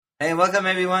Hey, welcome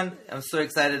everyone. I'm so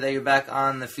excited that you're back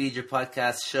on the Feed Your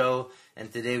Podcast show.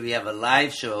 And today we have a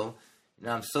live show.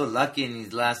 I'm so lucky in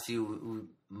these last few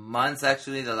months,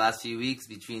 actually, the last few weeks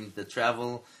between the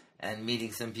travel and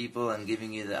meeting some people and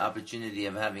giving you the opportunity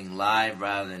of having live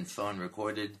rather than phone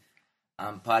recorded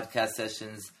podcast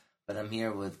sessions. But I'm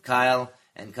here with Kyle,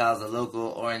 and Kyle's a local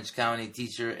Orange County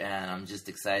teacher, and I'm just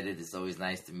excited. It's always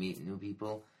nice to meet new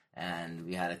people. And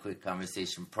we had a quick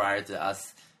conversation prior to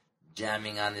us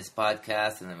jamming on this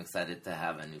podcast, and I'm excited to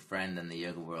have a new friend in the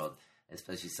yoga world,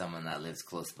 especially someone that lives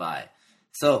close by.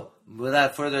 So,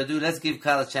 without further ado, let's give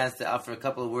Kyle a chance to offer a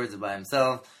couple of words about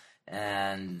himself,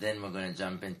 and then we're going to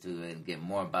jump into it and get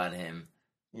more about him.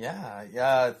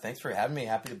 Yeah. Thanks for having me.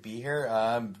 Happy to be here.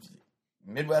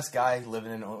 Midwest guy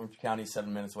living in Orange County,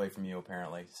 7 minutes away from you,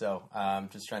 apparently. So,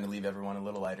 just trying to leave everyone a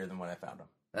little lighter than what I found them.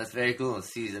 That's very cool.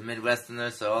 See, he's a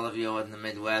Midwesterner, so all of you in the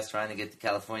Midwest trying to get to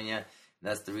California,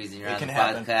 that's the reason you're on the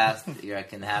podcast. It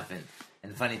can happen.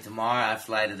 And funny, tomorrow I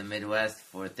fly to the Midwest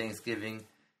for Thanksgiving.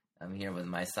 I'm here with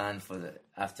my son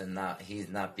he's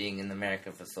not being in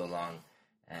America for so long,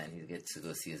 and he gets to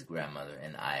go see his grandmother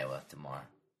in Iowa tomorrow.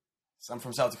 So I'm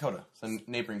from South Dakota, some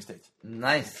neighboring states.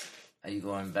 Nice. Are you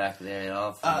going back there at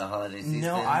all for the holiday season?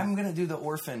 No, I'm going to do the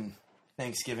orphan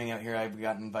Thanksgiving out here. I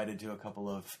got invited to a couple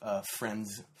of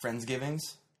friendsgivings.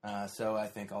 So I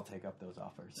think I'll take up those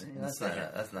offers.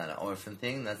 That's not an orphan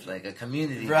thing. That's like a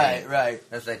community thing. Right.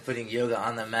 That's like putting yoga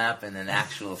on the map in an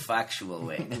actual, factual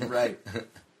way. Right.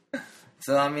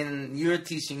 So, I mean, you're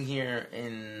teaching here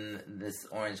in this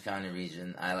Orange County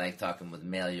region. I like talking with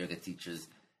male yoga teachers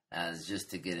as just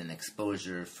to get an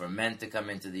exposure for men to come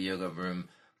into the yoga room,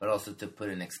 but also to put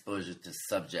an exposure to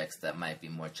subjects that might be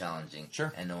more challenging.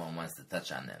 Sure. And no one wants to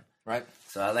touch on them. Right.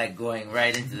 So I like going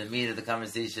right into the meat of the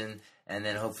conversation, and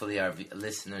then hopefully our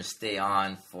listeners stay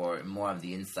on for more of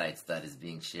the insights that is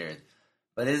being shared.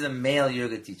 But as a male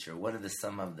yoga teacher, what are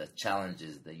some of the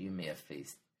challenges that you may have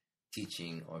faced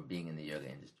teaching or being in the yoga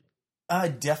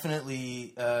industry?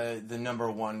 Definitely the number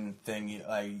one thing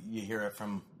you hear it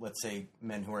from, let's say,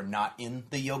 men who are not in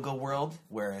the yoga world,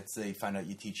 where they find out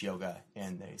you teach yoga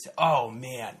and they say, "Oh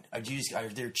man, are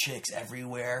there chicks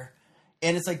everywhere?"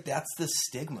 And it's like, that's the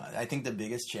stigma. I think the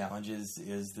biggest challenge is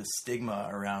the stigma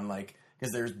around,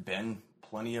 because there's been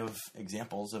plenty of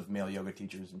examples of male yoga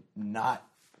teachers not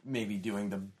maybe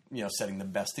doing setting the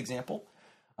best example.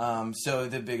 So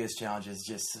the biggest challenge is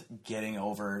just getting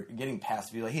past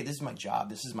to be like, hey, this is my job,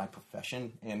 this is my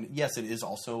profession, and yes, it is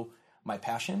also my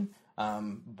passion.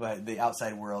 But the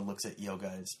outside world looks at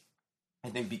yoga as, I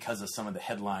think, because of some of the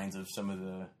headlines of some of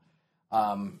the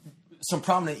some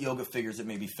prominent yoga figures that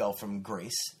maybe fell from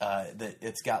grace, that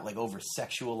it's got over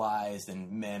sexualized,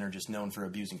 and men are just known for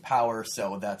abusing power.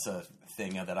 So that's a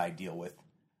thing that I deal with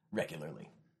regularly.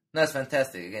 That's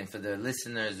fantastic. Again, for the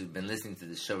listeners who've been listening to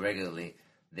the show regularly,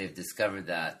 they've discovered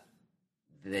that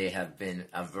they have been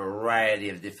a variety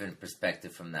of different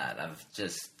perspectives from that. I've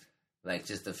just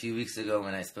a few weeks ago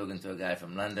when I spoken to a guy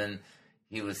from London,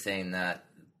 he was saying that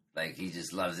he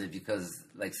just loves it because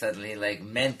suddenly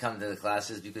men come to the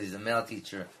classes because he's a male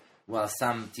teacher, while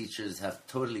some teachers have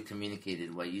totally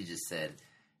communicated what you just said.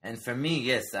 And for me,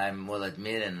 yes, I will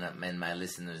admit, and my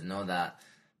listeners know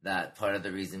that part of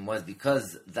the reason was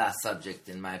because that subject,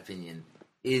 in my opinion,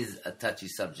 is a touchy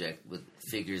subject with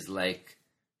figures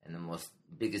and the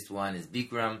biggest one is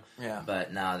Bikram. Yeah.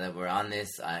 But now that we're on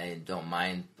this, I don't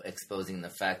mind exposing the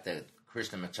fact that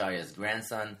Krishnamacharya's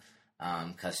grandson,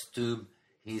 Kaustubh,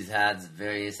 he's had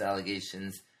various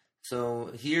allegations.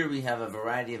 So here we have a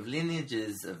variety of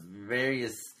lineages of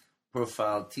various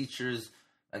profiled teachers.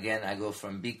 Again, I go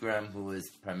from Bikram, who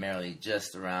is primarily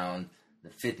just around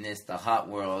the fitness, the hot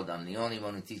world. I'm the only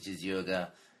one who teaches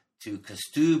yoga. To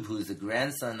Kaustubh, who's the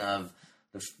grandson of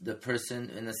the person,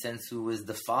 in a sense, who was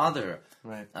the father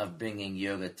of bringing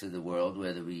yoga to the world,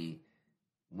 whether we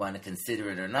want to consider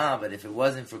it or not. But if it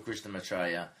wasn't for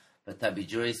Krishnamacharya, Pattabhi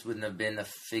Jois wouldn't have been a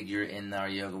figure in our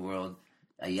yoga world.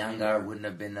 Iyengar wouldn't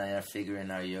have been a figure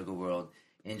in our yoga world.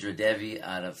 Indra Devi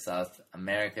out of South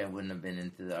America wouldn't have been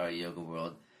into our yoga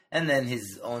world. And then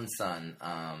his own son,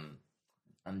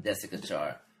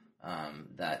 Desikachar,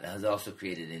 that has also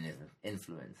created an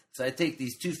influence. So I take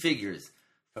these two figures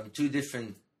from two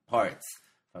different parts,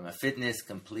 from a fitness,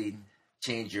 complete,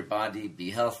 change your body, be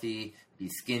healthy, be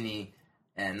skinny,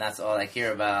 and that's all I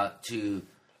care about, to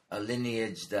a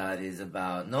lineage that is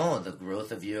about, the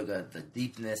growth of yoga, the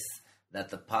deepness, that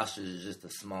the posture is just a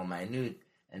small minute,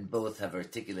 and both have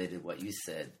articulated what you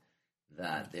said,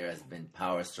 that there has been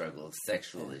power struggles,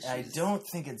 sexual issues. I don't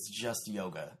think it's just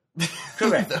yoga.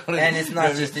 Correct. And it's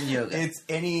not just in yoga.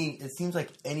 It seems like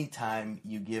any time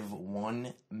you give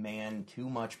one man too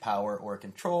much power or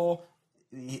control,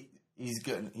 he's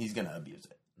gonna abuse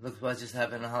it. Look what just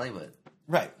happened in Hollywood.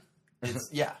 Right.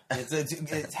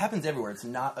 It happens everywhere. It's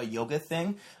not a yoga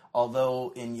thing.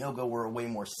 Although in yoga we're way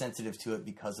more sensitive to it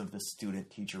because of the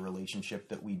student-teacher relationship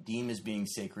that we deem as being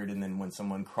sacred, and then when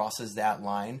someone crosses that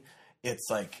line, it's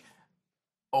like,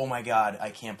 oh my God,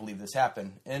 I can't believe this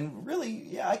happened. And really,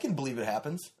 yeah, I can believe it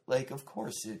happens. Like, of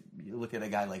course, you look at a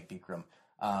guy like Bikram,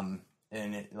 and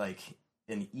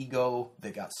an ego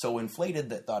that got so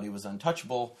inflated that thought he was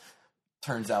untouchable,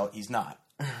 turns out he's not.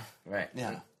 Right.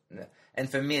 Yeah. And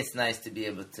for me, it's nice to be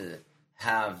able to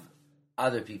have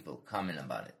other people comment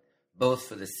about it, both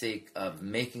for the sake of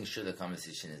making sure the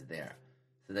conversation is there,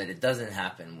 so that it doesn't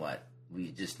happen what we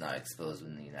just now exposed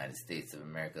in the United States of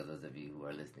America, those of you who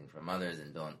are listening from others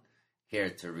and don't care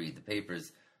to read the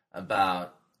papers,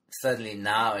 about suddenly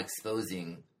now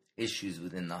exposing issues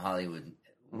within the Hollywood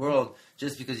world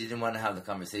just because you didn't want to have the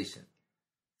conversation.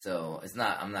 So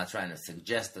I'm not trying to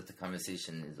suggest that the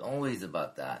conversation is always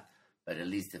about that, but at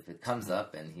least if it comes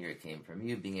up, and here it came from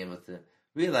you, being able to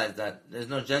realize that there's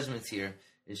no judgments here.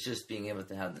 It's just being able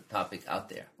to have the topic out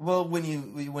there. Well, when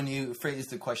you phrase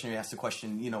the question, you ask the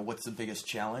question, what's the biggest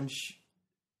challenge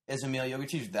as a male yoga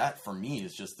teacher? That, for me,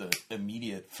 is just the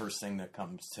immediate first thing that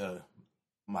comes to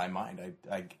my mind.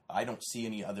 I don't see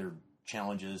any other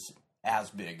challenges as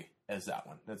big as that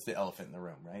one. That's the elephant in the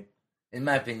room, right? In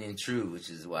my opinion, true, which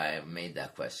is why I made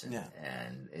that question. Yeah.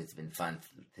 And it's been fun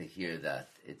to hear that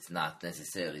it's not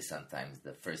necessarily sometimes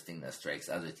the first thing that strikes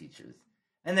other teachers.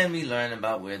 And then we learn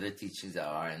about where the teachings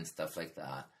are and stuff like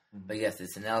that. Mm-hmm. But yes,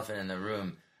 it's an elephant in the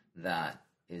room that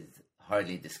is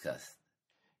hardly discussed.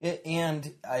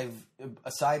 And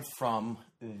aside from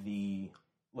the,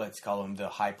 let's call them the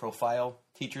high profile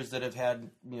teachers that have had,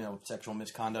 sexual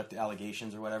misconduct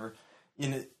allegations or whatever,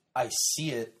 I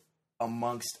see it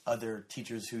amongst other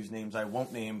teachers whose names I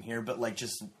won't name here, but like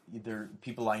just either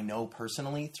people I know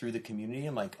personally through the community.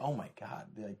 I'm like, oh my God,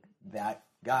 like that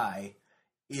guy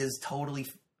is totally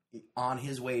on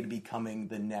his way to becoming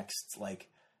the next,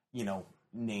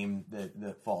 name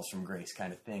that falls from grace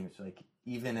kind of thing. It's like,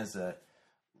 even as a,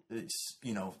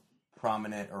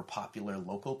 prominent or popular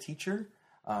local teacher,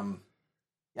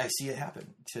 I see it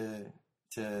happen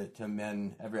to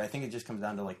men I think it just comes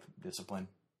down to like discipline.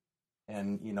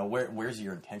 And, where's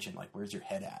your intention? Like, where's your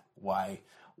head at? Why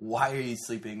are you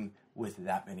sleeping with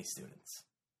that many students?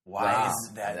 Why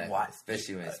is that? Why?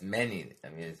 Especially when it's many. I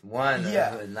mean, it's one.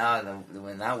 Yeah. Now,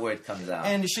 when that word comes out.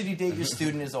 And should you date your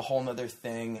student is a whole other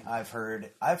thing. I've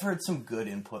heard some good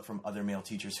input from other male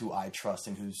teachers who I trust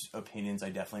and whose opinions I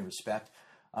definitely respect.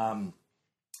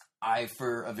 I,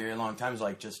 for a very long time, was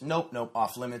like, just nope,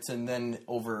 off limits. And then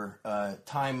over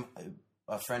time,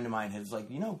 a friend of mine has like,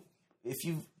 if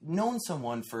you've known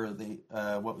someone for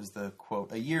what was the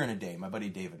quote? A year and a day. My buddy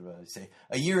David would say,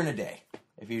 a year and a day.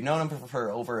 If you've known him for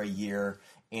over a year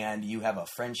and you have a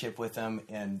friendship with him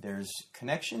and there's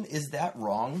connection, is that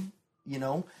wrong?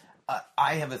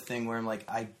 I have a thing where I'm like,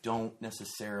 I don't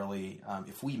necessarily,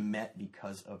 if we met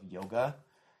because of yoga,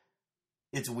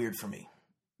 it's weird for me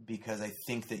because I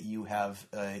think that you have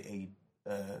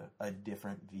a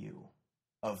different view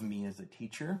of me as a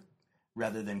teacher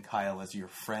rather than Kyle as your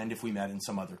friend if we met in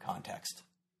some other context,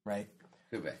 right?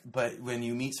 Correct. But when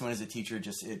you meet someone as a teacher,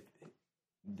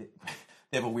 they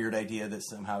have a weird idea that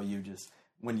somehow you just,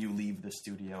 when you leave the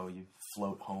studio, you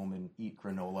float home and eat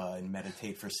granola and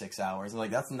meditate for 6 hours. And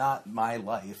like, that's not my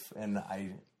life. And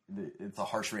it's a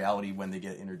harsh reality when they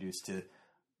get introduced to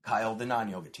Kyle, the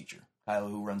non-yoga teacher, Kyle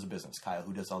who runs a business, Kyle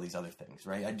who does all these other things,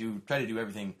 right? I do try to do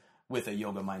everything with a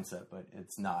yoga mindset, but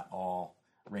it's not all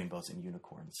rainbows and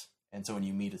unicorns. And so when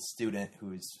you meet a student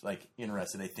who's like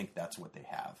interested, they think that's what they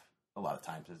have a lot of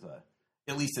times,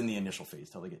 at least in the initial phase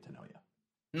till they get to know you.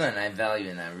 No, and I value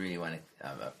and I really want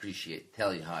to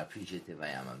tell you how appreciative I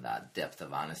am of that depth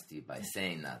of honesty by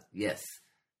saying that, yes,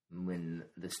 when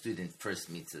the student first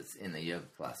meets us in a yoga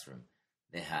classroom,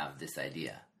 they have this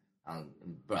idea.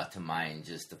 Brought to mind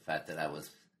just the fact that I was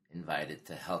invited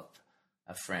to help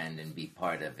a friend and be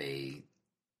part of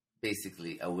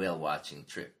basically a whale watching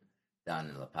trip down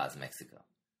in La Paz, Mexico.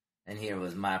 And here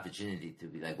was my opportunity to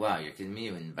be like, wow, you're kidding me?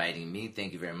 You're inviting me.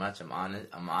 Thank you very much. I'm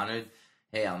honored.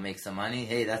 Hey, I'll make some money.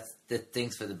 Hey,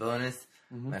 thanks for the bonus.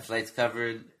 Mm-hmm. My flight's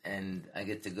covered, and I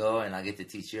get to go, and I get to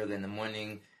teach yoga in the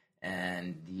morning,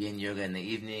 and yin yoga in the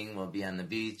evening. We'll be on the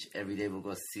beach. Every day we'll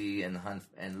go see and hunt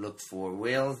and look for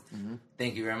whales. Mm-hmm.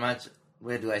 Thank you very much.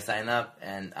 Where do I sign up?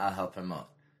 And I'll help promote.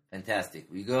 Fantastic.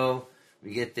 We go.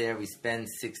 We get there, we spend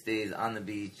 6 days on the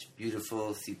beach,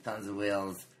 beautiful, see tons of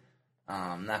whales.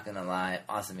 Not gonna lie,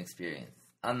 awesome experience.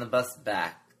 On the bus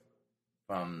back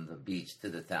from the beach to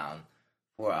the town,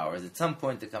 4 hours. At some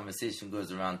point, the conversation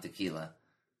goes around tequila.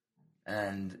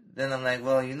 And then I'm like,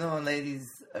 well, ladies,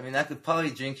 I could probably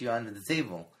drink you under the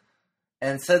table.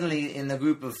 And suddenly, in a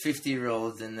group of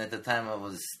 50-year-olds, and at the time I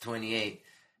was 28,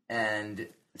 and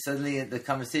suddenly the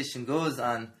conversation goes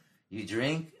on, you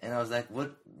drink? And I was like,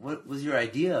 what was your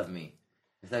idea of me?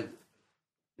 It's like,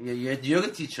 you're a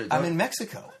yoga teacher. I'm in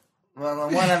Mexico.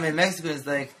 Well, one, I'm in Mexico. It's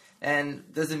like,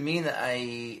 and doesn't mean that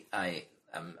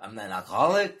I'm not an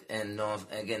alcoholic, and no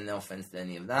offense to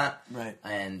any of that. Right.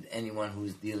 And anyone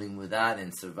who's dealing with that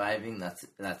and surviving,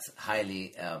 that's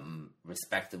highly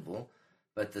respectable.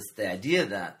 But the idea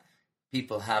that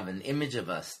people have an image of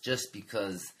us just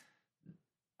because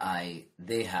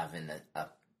they have a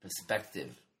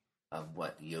perspective of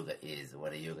what yoga is or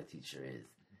what a yoga teacher is,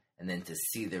 and then to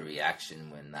see the reaction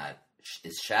when that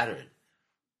is shattered,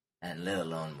 and let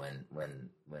alone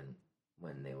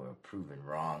when they were proven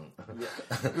wrong.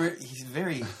 He's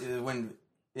very when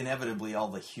inevitably all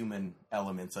the human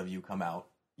elements of you come out.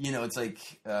 It's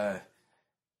like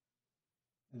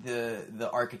the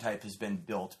archetype has been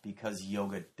built because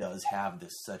yoga does have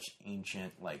this such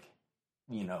ancient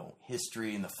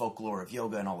history and the folklore of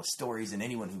yoga and all the stories, and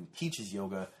anyone who teaches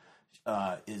yoga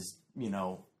is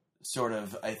sort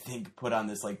of, I think, put on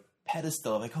this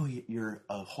pedestal of oh, you're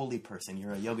a holy person,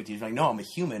 you're a yoga teacher. No, I'm a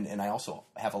human, and I also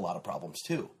have a lot of problems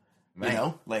too.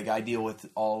 Right. I deal with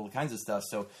all kinds of stuff.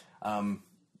 So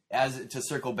to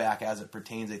circle back, as it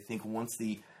pertains, I think once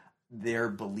their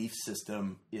belief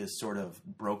system is sort of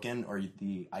broken, or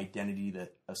the identity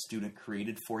that a student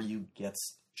created for you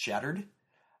gets shattered,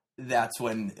 that's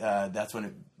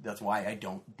why I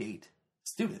don't date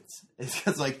students. It's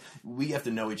because we have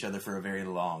to know each other for a very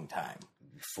long time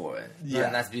before it. Yeah,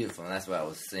 and that's beautiful. And that's what I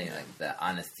was saying, the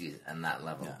honesty on that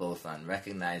level, both on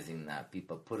recognizing that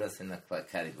people put us in a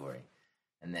category,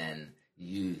 and then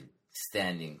you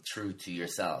standing true to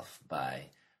yourself by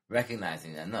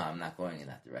recognizing that, no, I'm not going in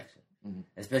that direction. Mm-hmm.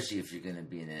 Especially if you're going to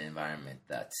be in an environment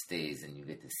that stays and you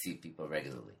get to see people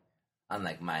regularly.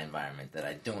 Unlike my environment that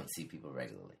I don't see people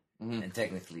regularly. Mm-hmm. And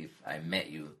technically, if I met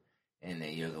you in a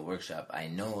yoga workshop, I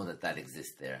know that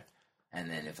exists there. And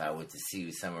then if I were to see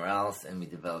you somewhere else and we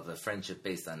develop a friendship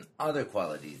based on other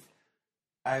qualities,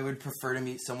 I would prefer to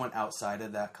meet someone outside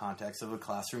of that context of a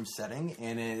classroom setting.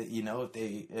 And,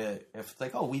 if it's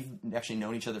like, oh, we've actually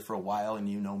known each other for a while and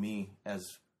you know me as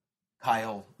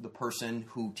Kyle, the person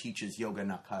who teaches yoga,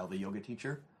 not Kyle, the yoga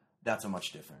teacher, that's a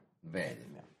much different. Very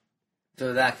different. Yeah.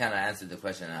 So that kind of answered the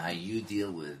question on how you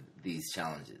deal with these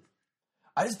challenges.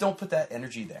 I just don't put that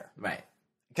energy there. Right.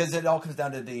 Because it all comes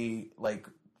down to the,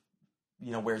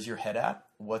 where's your head at?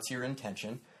 What's your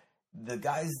intention? The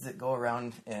guys that go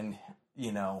around and,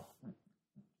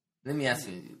 Let me ask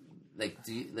you,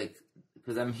 do you,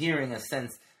 because I'm hearing a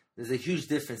sense, there's a huge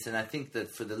difference, and I think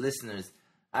that for the listeners,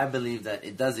 I believe that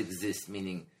it does exist,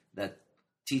 meaning that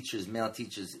male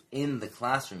teachers in the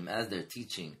classroom, as they're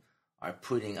teaching, are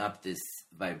putting up this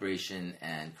vibration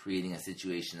and creating a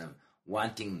situation of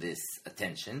wanting this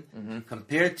attention,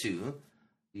 compared to,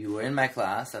 you were in my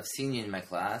class, I've seen you in my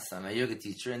class, I'm a yoga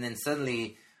teacher, and then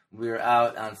suddenly we're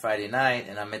out on Friday night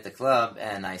and I'm at the club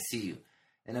and I see you.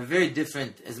 And a very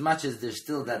different, as much as there's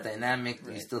still that dynamic,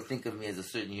 you still think of me as a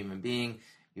certain human being,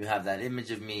 you have that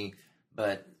image of me,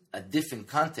 but a different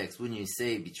context, wouldn't you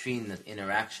say, between the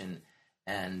interaction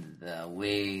and the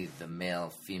way the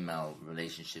male-female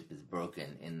relationship is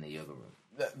broken in the yoga room?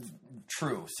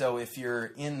 True. So if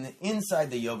you're inside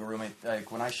the yoga room,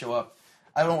 when I show up,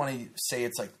 I don't want to say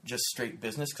it's just straight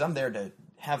business, because I'm there to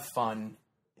have fun,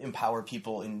 empower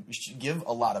people, and give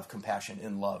a lot of compassion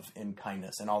and love and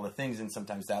kindness and all the things. And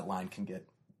sometimes that line can get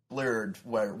blurred.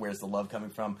 Where's the love coming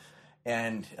from?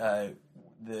 And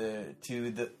the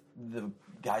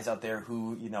guys out there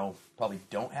who probably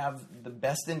don't have the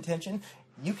best intention,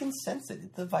 you can sense it.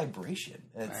 It's a vibration.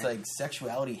 It's right.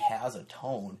 Sexuality has a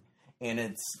tone, and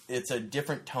it's a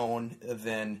different tone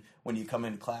than when you come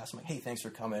into class. I'm like, hey, thanks for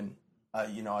coming. I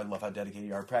love how dedicated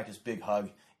you are. Practice, big hug,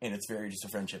 and it's very just a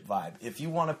friendship vibe. If you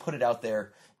want to put it out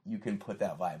there, you can put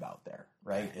that vibe out there,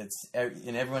 right?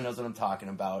 And everyone knows what I'm talking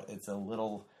about.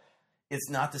 It's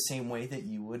not the same way that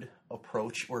you would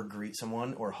approach or greet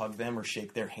someone or hug them or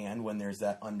shake their hand when there's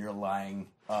that underlying,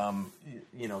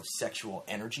 sexual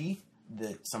energy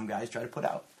that some guys try to put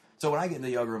out. So when I get in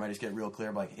the yoga room, I just get real clear.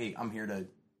 I'm like, hey, I'm here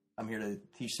to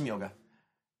teach some yoga.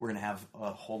 We're going to have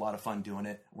a whole lot of fun doing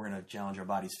it. We're going to challenge our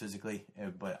bodies physically,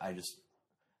 but I just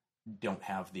don't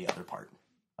have the other part.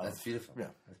 That's beautiful. Yeah.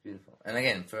 That's beautiful. And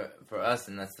again, for us,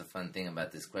 and that's the fun thing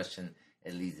about this question,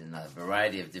 it leads in a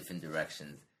variety of different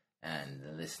directions. And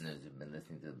the listeners who've been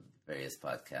listening to various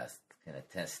podcasts can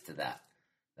attest to that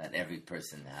every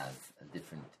person has a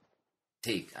different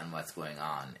take on what's going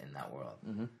on in that world.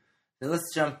 Mm-hmm. So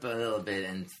let's jump a little bit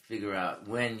and figure out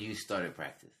when you started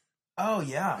practice. Oh,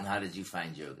 yeah. And how did you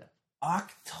find yoga?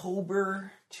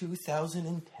 October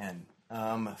 2010.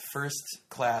 First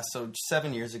class, so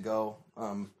 7 years ago,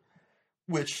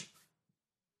 which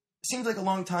seems like a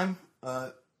long time,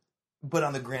 but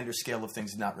on the grander scale of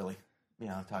things, not really. You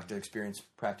know, I've talked to experienced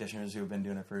practitioners who have been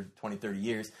doing it for 20, 30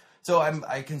 years. So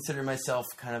I consider myself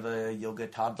kind of a yoga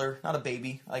toddler, not a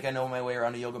baby. Like, I know my way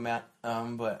around a yoga mat,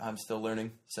 but I'm still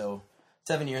learning. So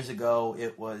 7 years ago,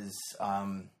 it was,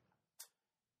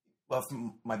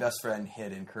 my best friend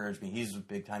had encouraged me. He's a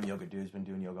big-time yoga dude. He's been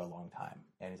doing yoga a long time.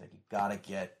 And he's like, you got to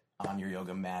get on your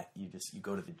yoga mat. You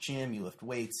go to the gym, you lift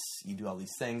weights, you do all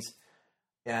these things.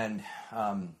 And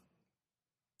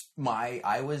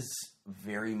I was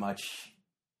very much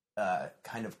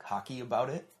kind of cocky about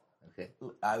it. Okay.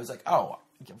 I was like, oh,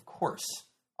 of course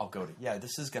I'll go to. Yeah,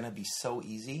 this is going to be so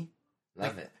easy.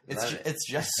 Love like, it. It's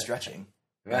just stretching.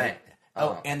 Right.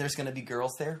 Oh, and there's going to be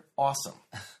girls there. Awesome.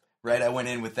 Right. I went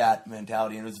in with that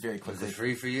mentality, and it was very quickly. Was it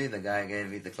free for you? The guy gave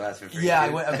me the class for free. Yeah,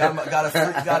 I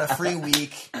got a free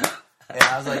week, and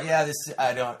I was like, yeah,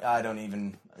 I don't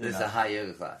even. This is a hot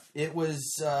yoga class. It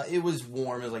was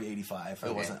warm. It was like 85.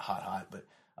 Okay. It wasn't hot, but.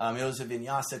 It was a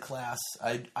vinyasa class.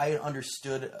 I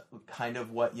understood kind of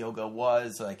what yoga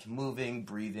was, like moving,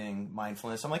 breathing,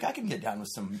 mindfulness. I'm like, I can get down with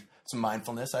some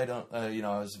mindfulness. I don't, I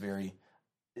was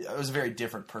a very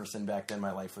different person back then.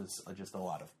 My life was just a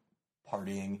lot of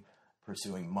partying,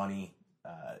 pursuing money,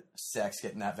 sex,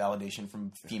 getting that validation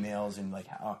from females, and like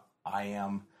how I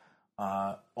am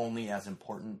only as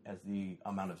important as the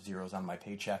amount of zeros on my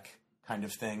paycheck. Kind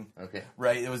of thing. Okay.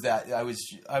 Right. It was that I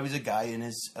was a guy in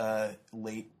his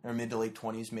late or mid to late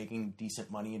 20s making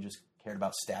decent money and just cared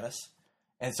about status.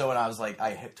 And so when I was like,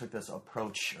 I took this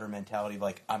approach or mentality of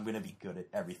like, I'm going to be good at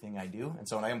everything I do. And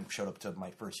so when I showed up to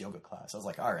my first yoga class, I was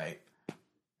like, all right,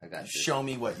 I got you. Show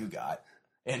me what you got.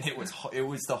 And it was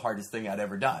the hardest thing I'd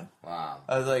ever done. Wow.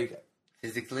 I was like,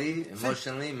 physically,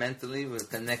 emotionally, mentally, with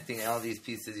connecting all these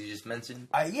pieces you just mentioned?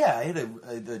 I had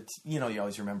you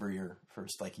always remember your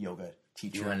first like yoga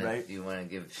teacher, right? You want to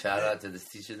give a shout out to this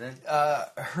teacher then?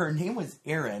 Her name was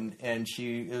Erin, and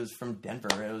it was from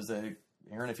Denver. It was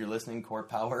Erin, if you're listening, Core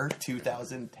Power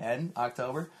 2010,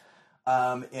 October.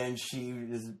 And she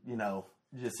is,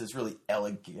 just this really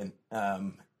elegant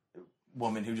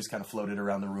woman who just kind of floated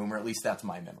around the room, or at least that's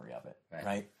my memory of it,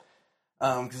 right?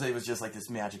 Because it was just like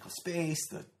this magical space.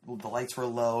 The lights were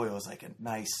low. It was like a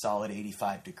nice, solid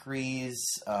 85 degrees.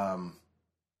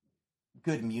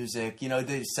 Good music.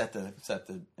 They set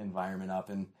the environment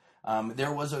up. And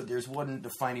there's one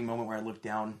defining moment where I looked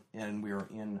down, and we were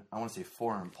in, I want to say,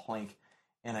 forearm plank.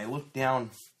 And I looked down,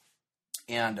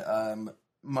 and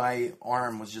my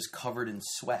arm was just covered in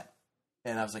sweat.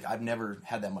 And I was like, I've never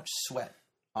had that much sweat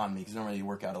on me, because normally you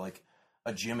work out of like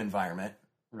a gym environment,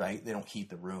 right? They don't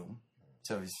heat the room.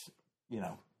 So it was,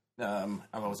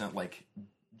 I wasn't like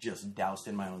just doused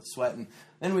in my own sweat. And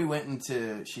then we went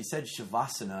into, she said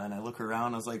Shavasana, and I look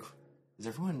around, I was like,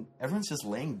 everyone's just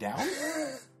laying down?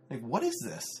 Like, what is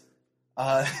this? So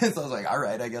I was like, all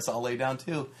right, I guess I'll lay down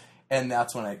too. And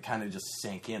that's when I kind of just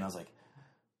sank in. I was like,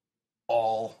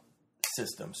 all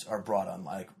systems are brought on,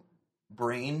 like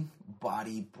brain,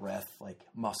 body, breath, like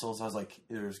muscles. I was like,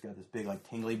 there's got this big like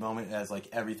tingly moment as like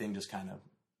everything just kind of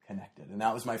connected. And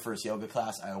that was my first yoga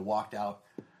class. I walked out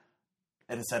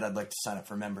and said I'd like to sign up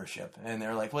for membership. And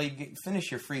they're like, well, you finish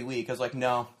your free week. I was like,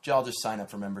 no, I'll just sign up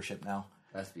for membership now.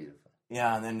 That's beautiful.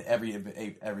 Yeah, and then every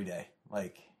day.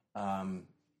 Like, and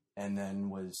then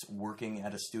was working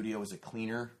at a studio as a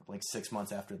cleaner like 6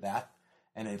 months after that.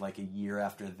 And like a year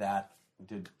after that,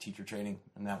 did teacher training.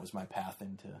 And that was my path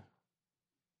into...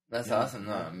 That's awesome.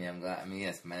 No, I'm glad.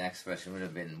 Yes, my next question would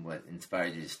have been what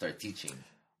inspired you to start teaching.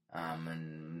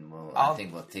 And I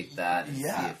think we'll take that and see if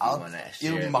you want to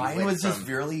share. Mine was just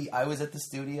really, I was at the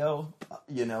studio,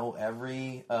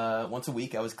 every, once a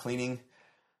week I was cleaning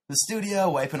the studio,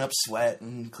 wiping up sweat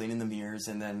and cleaning the mirrors.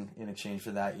 And then in exchange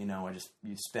for that,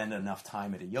 you spend enough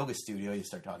time at a yoga studio, you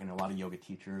start talking to a lot of yoga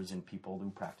teachers and people who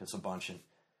practice a bunch.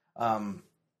 And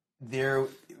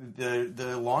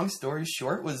the long story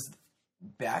short was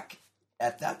back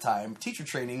at that time, teacher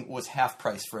training was half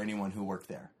price for anyone who worked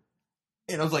there.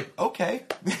 And I was like, okay.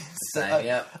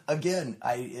 So, again,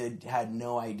 I had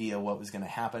no idea what was going to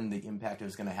happen, the impact it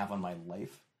was going to have on my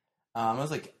life. I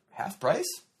was like, half price?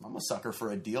 I'm a sucker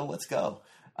for a deal. Let's go.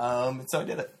 So I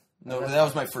did it. No, that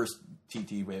was my first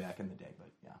TT way back in the day, but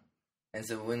yeah. And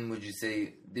so when would you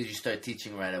say, did you start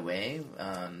teaching right away?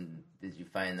 Did you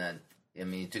find that, I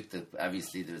mean,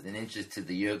 obviously there was an interest to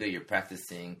the yoga you're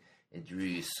practicing. It drew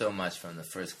you so much from the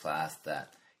first class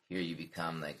that here you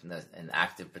become like an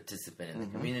active participant in the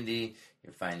community.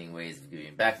 You're finding ways of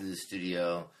giving back to the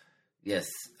studio. Yes,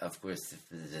 of course, if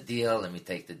there's a deal, let me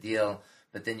take the deal.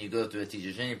 But then you go through a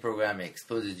teacher training program. It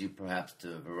exposes you perhaps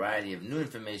to a variety of new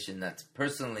information that's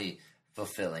personally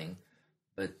fulfilling.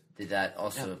 But did that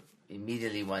also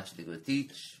immediately want you to go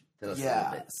teach? Tell us a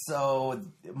little bit. So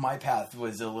my path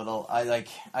was a little, I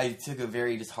took a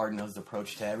very just hard-nosed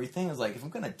approach to everything. I was like, if I'm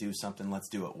going to do something, let's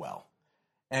do it well.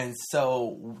 And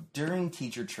so during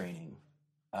teacher training,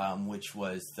 which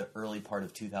was the early part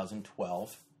of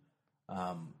 2012,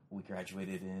 we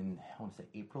graduated in, I want to say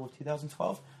April of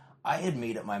 2012. I had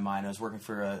made up my mind. I was working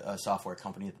for a software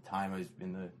company at the time. I was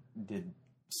did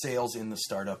sales in the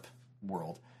startup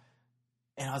world.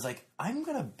 And I was like, I'm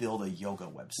going to build a yoga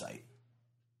website.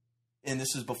 And this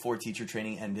was before teacher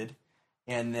training ended.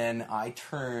 And then I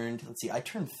turned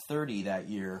 30 that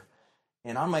year.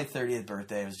 And on my 30th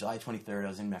birthday, it was July 23rd, I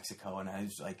was in Mexico. And I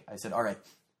said, all right,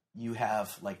 you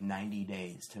have like 90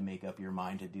 days to make up your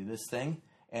mind to do this thing.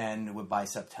 And by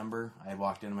September, I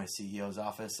walked into my CEO's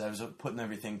office. I was putting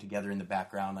everything together in the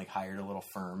background, like hired a little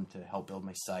firm to help build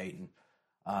my site.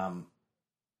 And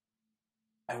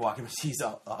I walked into my CEO's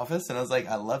office and I was like,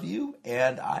 I love you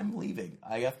and I'm leaving.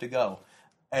 I have to go.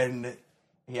 And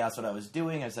he asked what I was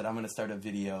doing. I said, I'm going to start a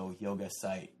video yoga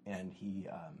site. And he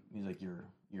was like,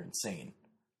 you're insane.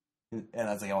 And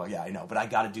I was like, oh, yeah, I know. But I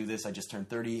got to do this. I just turned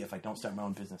 30. If I don't start my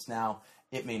own business now,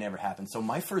 it may never happen. So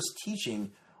my first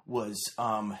teaching was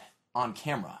on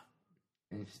camera.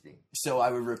 Interesting. So I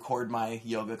would record my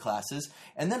yoga classes.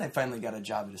 And then I finally got a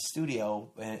job at a studio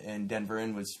in Denver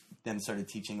and then started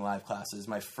teaching live classes.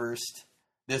 My first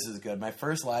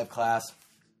live class,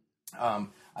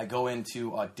 I go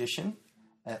into audition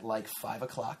at like 5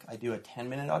 o'clock. I do a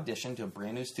 10-minute audition to a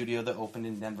brand new studio that opened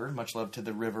in Denver. Much love to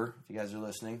the River, if you guys are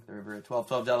listening. The River at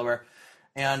 1212 Delaware.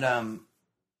 And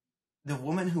the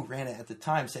woman who ran it at the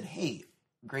time said, hey,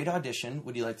 great audition.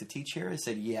 Would you like to teach here? I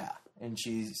said, yeah. And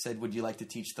she said, would you like to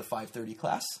teach the 5:30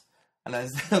 class? And I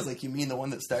was like, you mean the one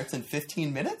that starts in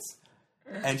 15 minutes?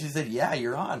 And she said, yeah,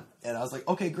 you're on. And I was like,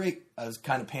 okay, great. I was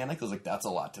kind of panicked. I was like, that's a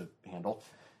lot to handle.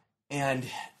 And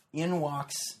in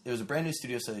walks, it was a brand new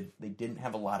studio, so they didn't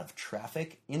have a lot of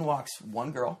traffic. In walks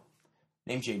one girl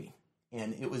named Jamie.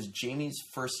 And it was Jamie's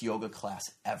first yoga class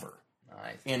ever.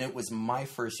 Nice. And it was my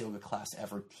first yoga class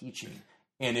ever teaching.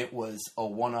 And it was a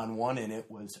one-on-one, and it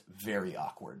was very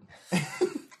awkward.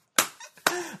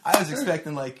 I was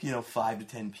expecting 5 to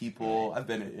 10 people. I've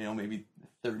been at, maybe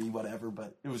 30, whatever,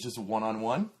 but it was just a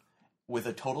one-on-one with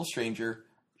a total stranger.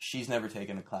 She's never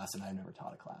taken a class, and I've never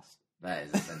taught a class. That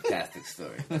is a fantastic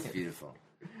story. That's beautiful.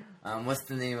 What's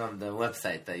the name of the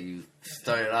website that you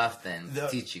started off then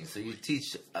teaching? So you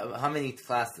teach how many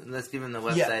classes? Let's give them the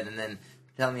website, and then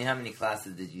tell me how many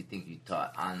classes did you think you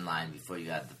taught online before you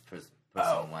had the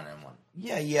personal one-on-one?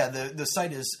 Yeah. The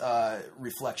site is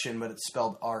Reflection, but it's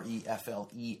spelled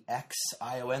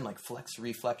REFLEXION, like Flex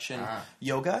Reflection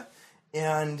Yoga.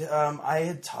 And I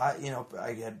had taught,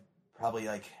 I had probably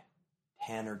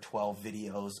 10 or 12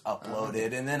 videos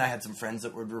uploaded, and then I had some friends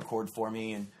that would record for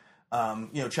me and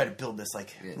try to build this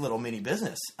little mini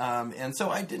business. And so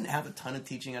I didn't have a ton of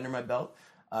teaching under my belt.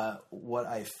 What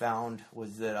I found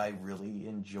was that I really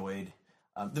enjoyed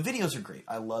the videos are great.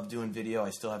 I love doing video.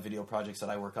 I still have video projects that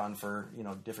I work on for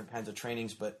different kinds of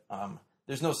trainings, but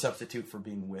there's no substitute for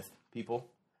being with people,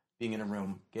 being in a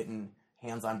room, getting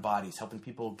hands on bodies, helping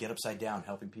people get upside down,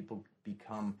 helping people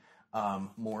become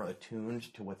more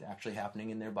attuned to what's actually happening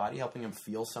in their body, helping them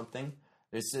feel something.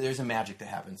 There's a magic that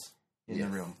happens in the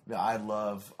room. I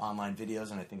love online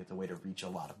videos, and I think it's a way to reach a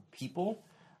lot of people.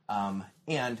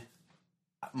 And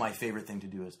my favorite thing to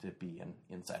do is to be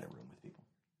inside a room with people.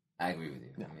 I agree with you.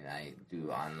 Yeah. I mean, I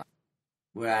do online,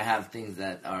 where I have things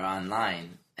that are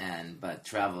online, but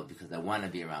travel because I want to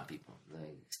be around people. The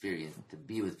experience to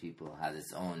be with people has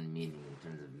its own meaning in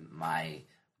terms of my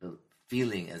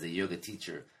feeling as a yoga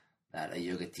teacher, that a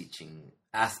yoga teaching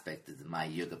aspect is my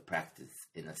yoga practice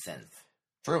in a sense.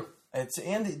 True. I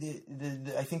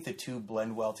think the two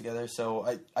blend well together.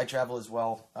 So I travel as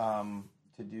well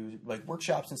to do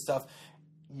workshops and stuff.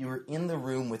 You're in the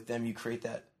room with them. You create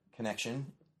that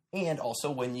connection. And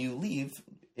also when you leave,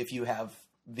 if you have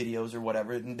videos or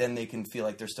whatever, then they can feel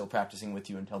like they're still practicing with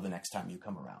you until the next time you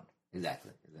come around.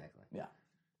 Exactly. Yeah.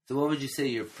 So what would you say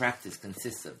your practice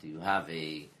consists of? Do you have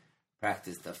a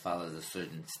practice that follows a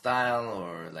certain style,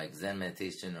 or like Zen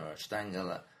meditation or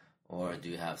Ashtanga, or do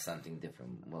you have something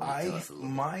different? Will you tell us a little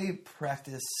bit? My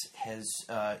practice has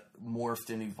morphed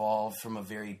and evolved from a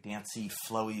very dancey,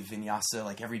 flowy vinyasa,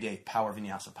 like everyday power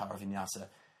vinyasa,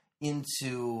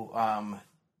 into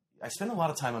I spend a lot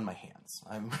of time on my hands.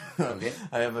 Okay.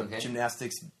 I have a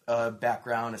gymnastics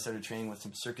background. I started training with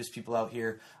some circus people out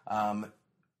here.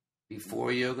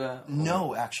 Before yoga?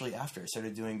 No, actually after. I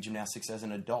started doing gymnastics as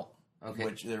an adult. Okay.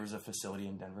 Which there was a facility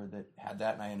in Denver that had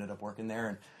that, and I ended up working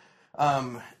there.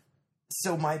 And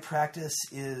so my practice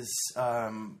is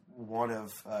one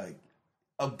of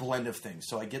a blend of things.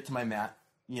 So I get to my mat,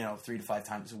 3 to 5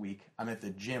 times a week. I'm at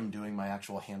the gym doing my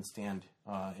actual handstand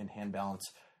and hand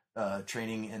balance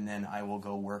training, and then I will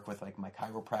go work with like my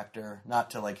chiropractor,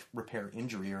 not to like repair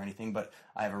injury or anything, but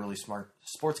I have a really smart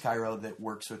sports chiro that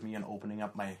works with me on opening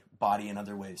up my body in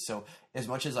other ways. So as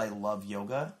much as I love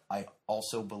yoga, I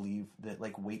also believe that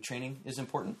like weight training is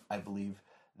important. I believe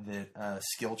that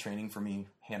skill training for me,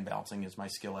 hand balancing is my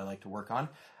skill I like to work on.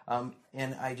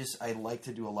 And I like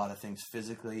to do a lot of things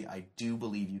physically. I do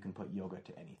believe you can put yoga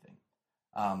to anything.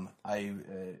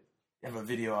 I have a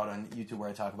video out on YouTube where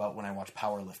I talk about when I watch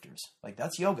power lifters. Like,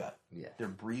 that's yoga. Yeah. They're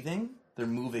breathing, they're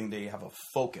moving, they have a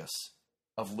focus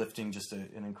of lifting just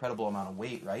an incredible amount of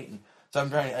weight, right? And so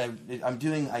I'm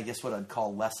doing, I guess, what I'd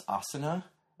call less asana.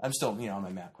 I'm still, on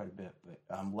my mat quite a bit,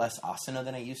 but less asana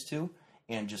than I used to,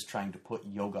 and just trying to put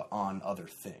yoga on other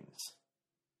things.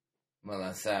 Well,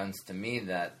 that sounds to me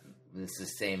that it's the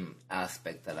same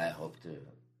aspect that I hope to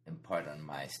impart on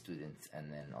my students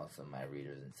and then also my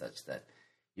readers and such, that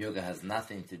yoga has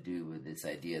nothing to do with this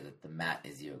idea that the mat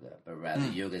is yoga, but rather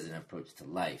yoga is an approach to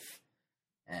life.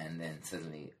 And then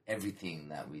suddenly everything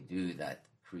that we do that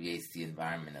creates the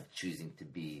environment of choosing to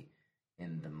be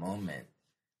in the moment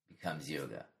becomes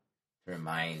yoga. To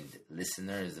remind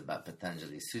listeners about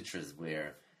Patanjali Sutras,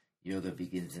 where yoga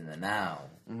begins in the now,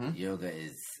 yoga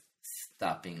is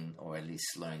stopping or at least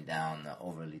slowing down the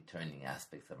overly turning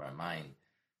aspects of our mind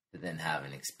to then have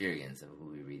an experience of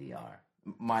who we really are.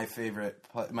 My favorite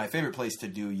place to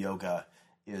do yoga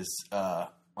is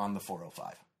on the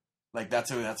 405. Like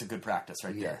that's a good practice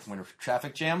right there. When a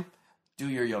traffic jam, do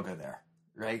your yoga there,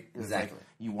 right? Exactly. Like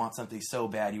you want something so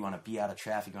bad, you want to be out of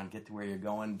traffic, you want to get to where you're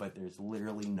going, but there's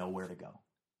literally nowhere to go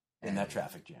in that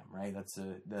traffic jam, right? That's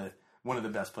the one of the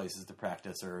best places to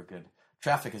practice, or a good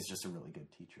traffic is just a really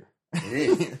good teacher. It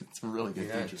is. It's a really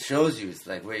good teacher. It shows you it's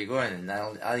like where you're going, and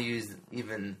I'll use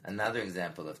even another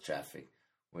example of traffic,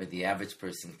 where the average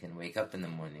person can wake up in the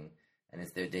morning and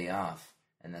it's their day off,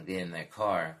 and they'll get in their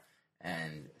car,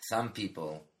 and some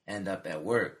people end up at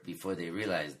work before they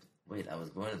realize, wait, I was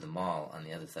going to the mall on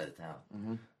the other side of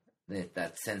town.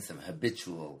 That sense of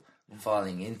habitual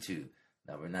falling into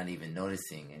that we're not even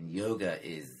noticing, and yoga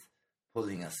is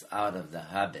pulling us out of the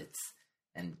habits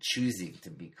and choosing to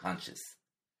be conscious.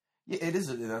 Yeah, it is.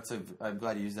 I'm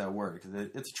glad you used that word, because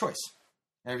it's a choice.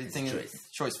 Everything is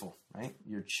choiceful, right?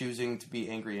 You're choosing to be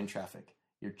angry in traffic.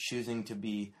 You're choosing to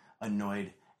be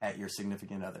annoyed at your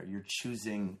significant other. You're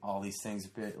choosing all these things.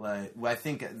 I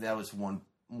think that was one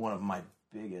of my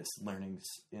biggest learnings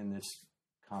in this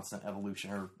constant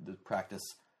evolution, or the practice,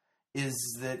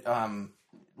 is that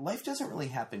life doesn't really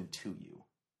happen to you.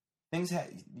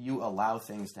 You allow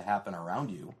things to happen around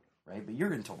you, right? But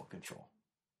you're in total control.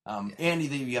 And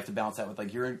you have to balance that with,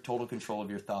 like, you're in total control of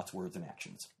your thoughts, words, and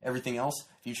actions. Everything else,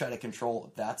 if you try to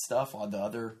control that stuff on the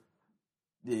other,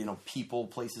 people,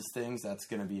 places, things, that's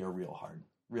going to be a real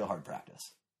hard practice.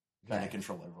 Trying to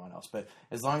control everyone else. But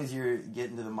as long as you're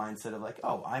getting to the mindset of like,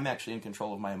 oh, I'm actually in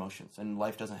control of my emotions, and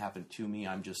life doesn't happen to me.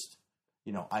 I'm just,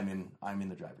 I'm in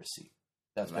the driver's seat.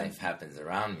 That's life happens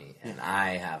around me, and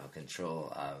I have a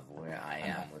control of where I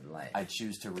am with life. I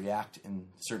choose to react in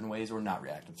certain ways or not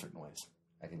react in certain ways.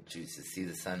 I can choose to see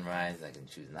the sunrise. I can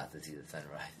choose not to see the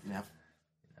sunrise. Yeah.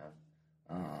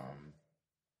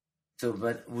 So,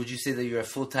 but would you say that you're a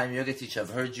full-time yoga teacher? I've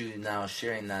heard you now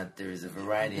sharing that there is a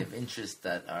variety of interests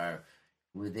that are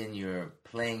within your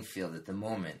playing field at the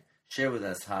moment. Share with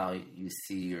us how you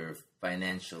see your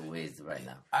financial ways right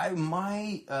now. I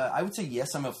would say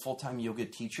yes, I'm a full-time yoga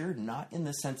teacher, not in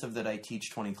the sense of that I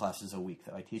teach 20 classes a week,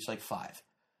 though. I teach like 5.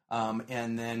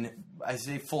 And then I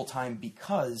say full-time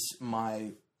because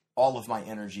all of my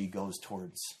energy goes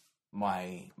towards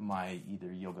my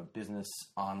either yoga business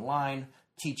online,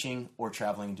 teaching, or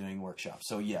traveling and doing workshops.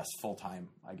 So yes, full-time,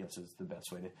 I guess, is the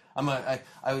best way to. I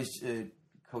always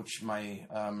coach my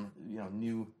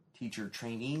new teacher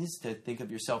trainees to think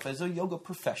of yourself as a yoga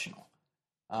professional.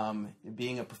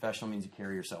 Being a professional means you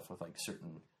carry yourself with like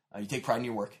certain. You take pride in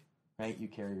your work, right? You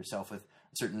carry yourself with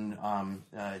certain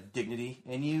dignity,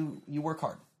 and you work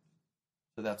hard.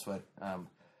 So that's what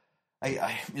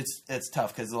it's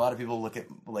tough because a lot of people look at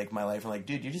like my life and like,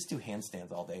 dude, you just do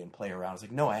handstands all day and play around. It's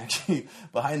like, no, I actually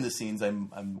behind the scenes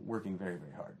I'm working very,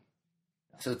 very hard.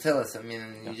 So tell us, I mean,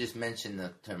 you just mentioned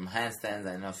the term handstands.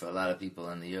 I know for a lot of people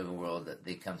in the yoga world that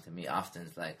they come to me often.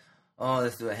 It's like, oh,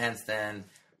 let's do a handstand.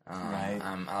 Right.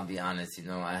 I'll be honest,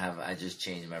 I just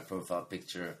changed my profile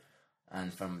picture,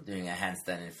 and from doing a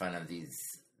handstand in front of these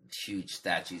huge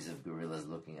statues of gorillas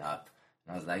looking up,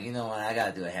 and I was like, you know what, I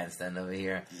gotta do a handstand over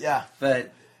here. Yeah,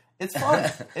 but it's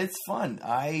fun. It's fun.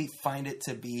 I find it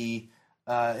to be,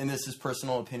 and this is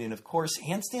personal opinion, of course.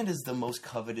 Handstand is the most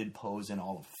coveted pose in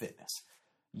all of fitness.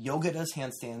 Yoga does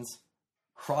handstands.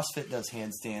 CrossFit does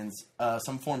handstands,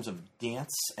 some forms of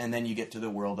dance, and then you get to the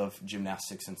world of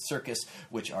gymnastics and circus,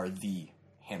 which are the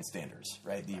handstanders,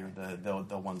 right?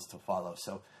 The ones to follow.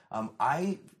 So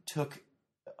I took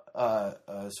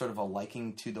sort of a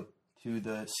liking to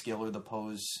the skill or the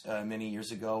pose many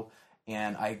years ago,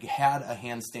 and I had a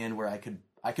handstand where I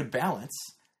could balance.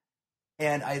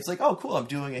 And I was like, oh, cool, I'm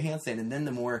doing a handstand. And then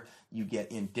the more you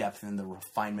get in depth in the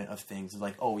refinement of things, it's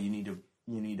like, oh, you need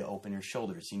to open your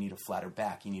shoulders. You need a flatter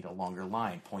back. You need a longer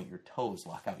line. Point your toes.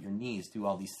 Lock out your knees. Do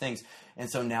all these things. And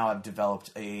so now I've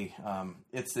developed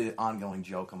it's the ongoing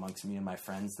joke amongst me and my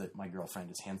friends that my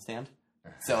girlfriend is handstand.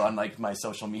 So on like my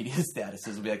social media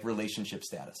statuses will be like relationship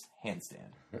status,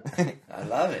 handstand. I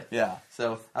love it. Yeah.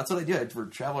 So that's what I do. I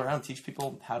travel around, teach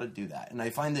people how to do that. And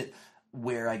I find that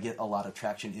where I get a lot of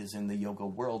traction is in the yoga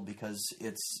world because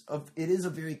it is a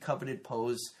very coveted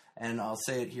pose. And I'll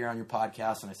say it here on your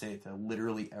podcast, and I say it to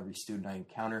literally every student I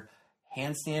encounter.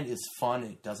 Handstand is fun.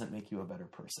 It doesn't make you a better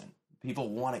person. People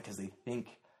want it because they think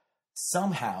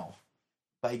somehow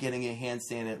by getting a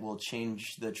handstand, it will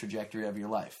change the trajectory of your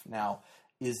life. Now,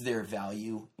 is there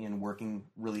value in working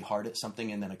really hard at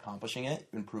something and then accomplishing it,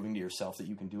 and proving to yourself that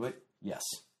you can do it? Yes.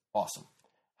 Awesome.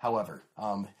 However,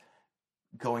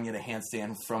 going at a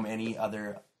handstand from any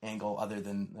other angle other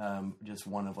than just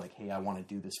one of like, hey, I want to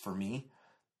do this for me,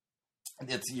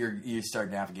 you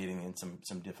start navigating in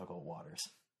some difficult waters.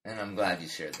 And I'm glad you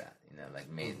shared that. Like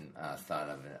Maiden thought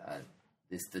of it.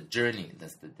 It's the journey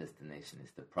that's the destination.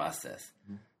 It's the process.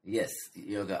 Mm-hmm. Yes,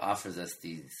 yoga offers us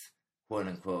these quote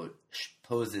unquote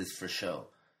poses for show.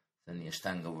 So in the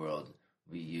Ashtanga world,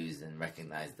 we use and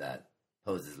recognize that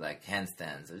poses like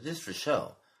handstands are just for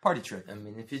show. Party trick. I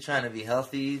mean, if you're trying to be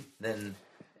healthy, then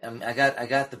I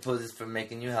got the poses for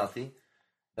making you healthy.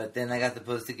 But then I got the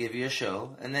pose to give you a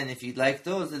show. And then if you'd like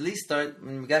those, at least start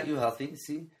when we got you healthy.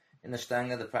 See, in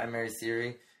Ashtanga, the primary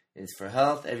theory is for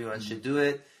health. Everyone should do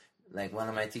it. Like one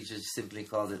of my teachers simply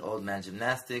calls it old man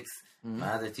gymnastics. Mm-hmm. My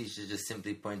other teacher just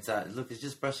simply points out, look, it's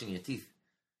just brushing your teeth.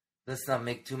 Let's not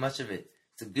make too much of it.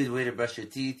 It's a good way to brush your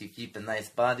teeth. You keep a nice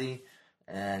body.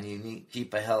 And you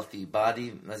keep a healthy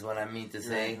body, that's what I mean to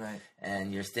say. Right.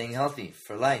 And you're staying healthy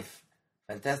for life.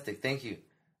 Fantastic. Thank you.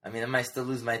 I mean, I might still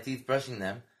lose my teeth brushing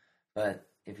them, but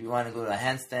if you want to go to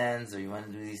handstands or you want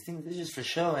to do these things, it's just for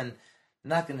show and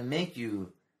not going to make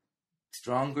you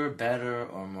stronger, better,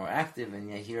 or more active. And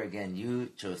yet here again, you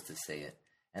chose to say it.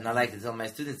 And I like to tell my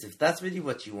students, if that's really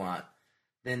what you want,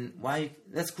 then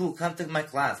that's cool. Come to my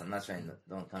class. I'm not saying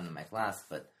don't come to my class,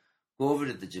 but go over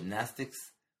to the gymnastics,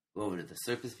 go over to the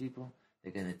circus people.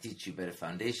 They're going to teach you better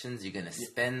foundations. You're going to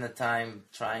spend the time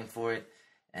trying for it.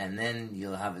 And then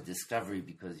you'll have a discovery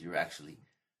because you're actually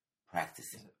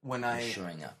practicing.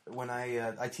 Showing up. When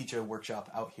I teach a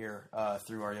workshop out here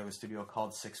through our yoga studio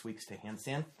called 6 Weeks to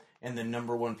Handstand, and the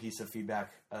number one piece of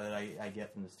feedback that I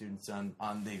get from the students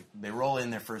they roll in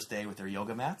their first day with their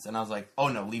yoga mats, and I was like, oh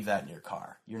no, leave that in your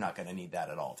car. You're not going to need that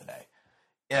at all today.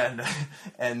 And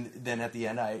then at the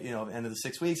end, end of the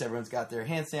 6 weeks, everyone's got their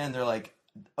handstand. They're like,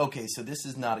 okay, so this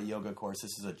is not a yoga course.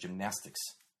 This is a gymnastics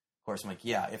course. I'm like,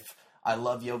 yeah, if I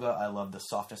love yoga. I love the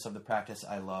softness of the practice.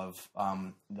 I love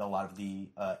a lot of the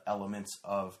elements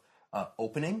of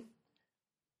opening.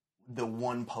 The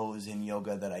one pose in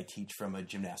yoga that I teach from a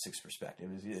gymnastics perspective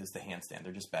is the handstand.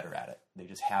 They're just better at it. They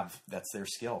just that's their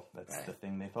skill. That's right. The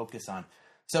thing they focus on.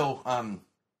 So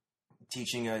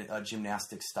teaching a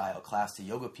gymnastics style class to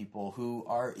yoga people who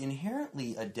are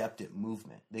inherently adept at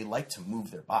movement. They like to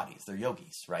move their bodies. They're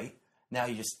yogis, right? Now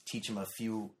you just teach them a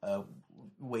few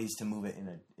ways to move it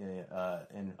in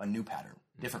a new pattern,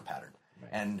 different pattern. Right.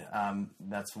 And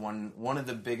that's one of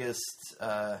the biggest,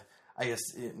 I guess,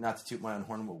 not to toot my own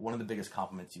horn, but one of the biggest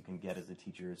compliments you can get as a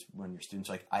teacher is when your students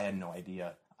are like, I had no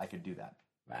idea I could do that.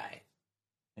 Right.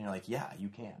 And you're like, yeah, you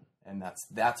can. And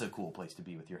that's a cool place to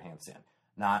be with your handstand.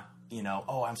 Not,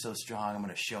 oh, I'm so strong, I'm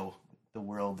going to show the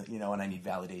world, and I need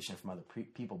validation from other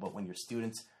people. But when your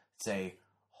students say,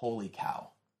 holy cow,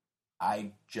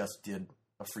 I just did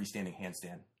a freestanding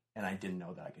handstand, and I didn't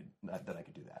know that I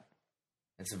could do that.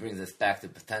 And so it brings us back to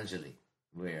Patanjali,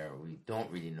 where we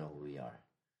don't really know who we are.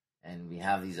 And we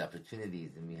have these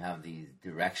opportunities, and we have these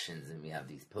directions, and we have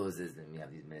these poses, and we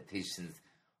have these meditations,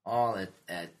 all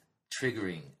at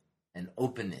triggering an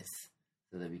openness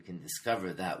so that we can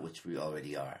discover that which we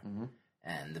already are. Mm-hmm.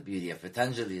 And the beauty of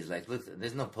Patanjali is like, look,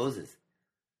 there's no poses.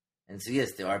 And so,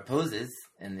 yes, there are poses,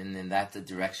 and then that's the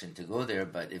direction to go there.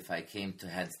 But if I came to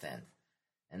handstand,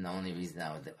 and the only reason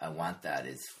I want that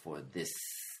is for this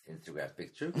Instagram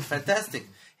picture, fantastic.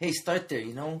 Hey, start there.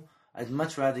 I'd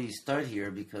much rather you start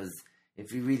here, because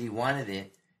if you really wanted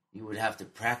it, you would have to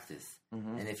practice.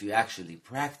 Mm-hmm. And if you actually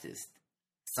practiced,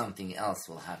 something else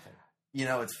will happen.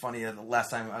 It's funny. The last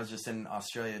time I was just in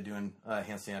Australia doing a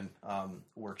handstand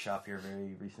workshop here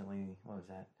very recently. What was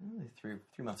that? 3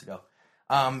 months ago.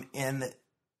 And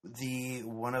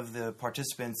one of the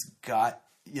participants got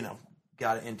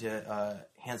into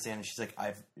handstand, and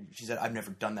she said, I've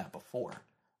never done that before.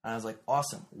 And I was like,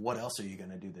 awesome. What else are you going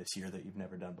to do this year that you've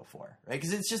never done before? Right?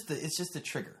 Because it's just the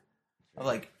trigger. Of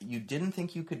like, you didn't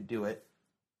think you could do it.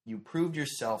 You proved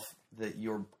yourself that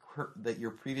your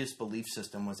previous belief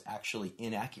system was actually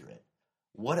inaccurate.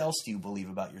 What else do you believe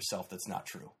about yourself that's not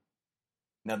true?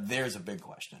 Now, there's a big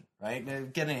question,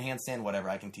 right? Getting a handstand, whatever,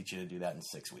 I can teach you to do that in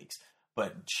 6 weeks.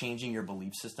 But changing your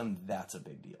belief system, that's a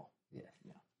big deal.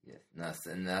 Yeah.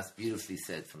 And that's beautifully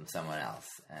said from someone else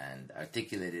and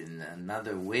articulated in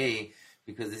another way,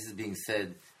 because this is being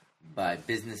said by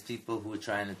business people who are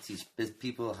trying to teach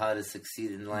people how to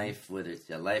succeed in life, whether it's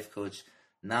your life coach.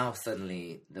 Now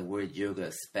suddenly the word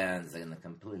yoga spans in a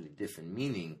completely different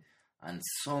meaning on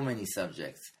so many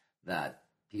subjects that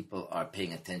people are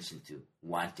paying attention to,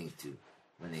 wanting to,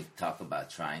 when they talk about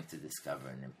trying to discover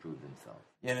and improve themselves.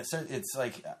 Yeah, and it's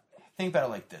like, think about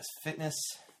it like this. Fitness,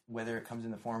 whether it comes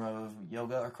in the form of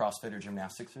yoga or CrossFit or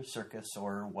gymnastics or circus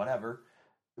or whatever,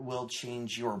 will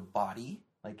change your body.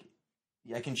 Like,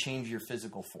 I can change your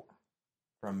physical form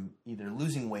from either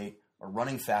losing weight or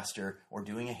running faster or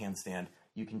doing a handstand.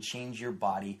 You can change your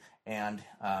body, and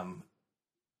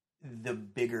the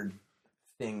bigger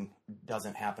thing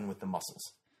doesn't happen with the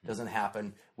muscles. It doesn't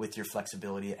happen with your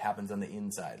flexibility. It happens on the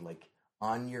inside, like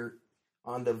on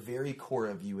the very core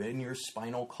of you, in your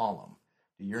spinal column.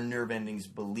 Your nerve endings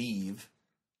believe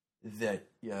that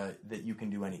you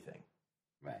can do anything.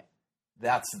 Right.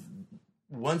 That's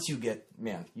once you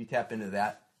tap into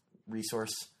that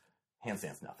resource,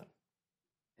 handstand's nothing.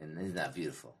 And isn't that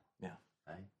beautiful? Yeah.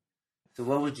 Right. So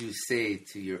what would you say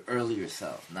to your earlier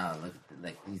self now,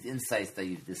 like these insights that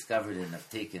you've discovered and have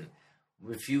taken?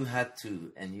 If you had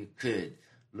to, and you could,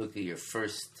 look at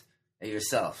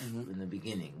yourself in the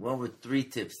beginning, what were 3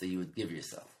 tips that you would give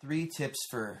yourself? 3 tips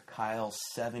for Kyle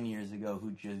 7 years ago,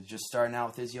 who just starting out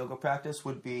with his yoga practice,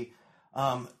 would be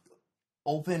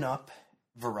open up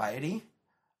variety.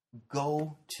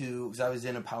 Go to, because I was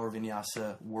in a power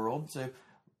vinyasa world, so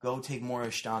go take more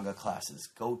Ashtanga classes.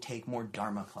 Go take more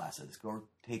Dharma classes. Go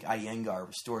take Iyengar,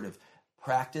 restorative.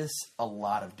 Practice a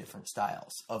lot of different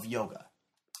styles of yoga.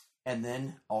 And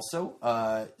then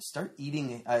also start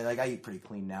eating. I eat pretty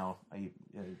clean now. I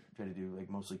try to do like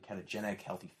mostly ketogenic,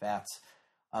 healthy fats.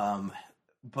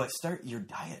 But start your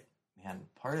diet, man.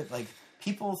 Part of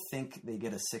people think they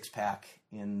get a 6-pack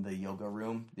in the yoga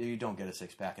room. You don't get a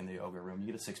 6-pack in the yoga room.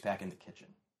 You get a 6-pack in the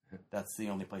kitchen. That's the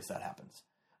only place that happens.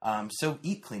 So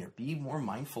eat cleaner. Be more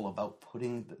mindful about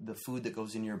putting the food that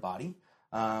goes in your body.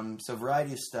 So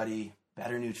variety of study,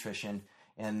 better nutrition,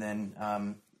 and then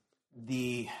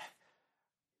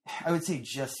I would say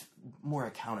just more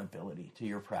accountability to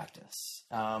your practice.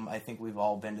 I think we've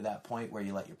all been to that point where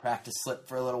you let your practice slip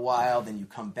for a little while, then you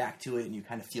come back to it and you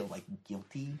kind of feel like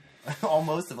guilty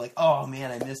almost of like, oh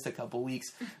man, I missed a couple weeks.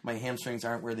 My hamstrings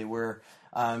aren't where they were.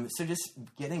 So just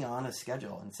getting on a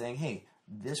schedule and saying, hey,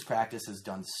 this practice has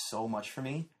done so much for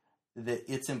me that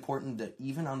it's important that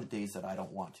even on the days that I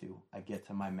don't want to, I get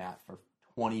to my mat for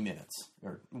 20 minutes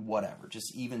or whatever,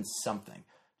 just even something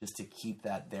just to keep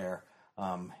that there.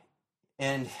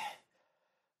 And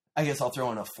I guess I'll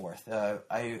throw in a 4th.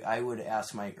 I would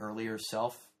ask my earlier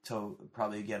self to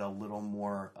probably get a little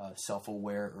more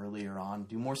self-aware earlier on,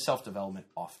 do more self-development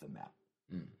off the mat.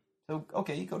 Mm. So,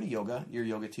 okay, you go to yoga. Your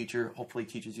yoga teacher hopefully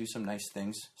teaches you some nice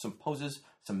things, some poses,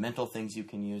 some mental things you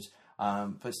can use.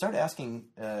 But start asking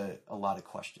a lot of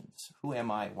questions. Who am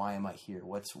I? Why am I here?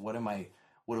 What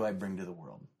do I bring to the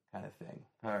world? Kind of thing.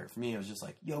 For me, it was just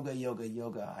like yoga, yoga,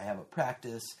 yoga. I have a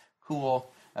practice. Cool.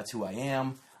 That's who I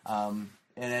am. And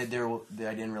I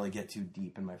didn't really get too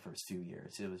deep in my first few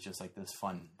years. It was just like this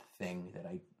fun thing that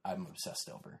I'm obsessed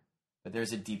over. But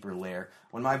there's a deeper layer.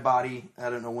 When my body, I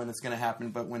don't know when it's going to happen,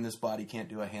 but when this body can't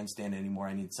do a handstand anymore,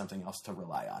 I need something else to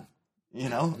rely on. You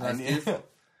know? That's beautiful.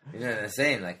 You know what I'm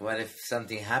saying? Like, what if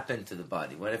something happened to the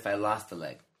body? What if I lost a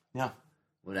leg? Yeah.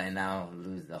 Would I now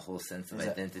lose the whole sense of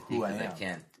identity because I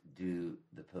can't do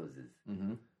the poses? Mm-hmm.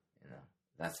 You know,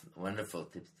 that's wonderful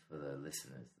tips for the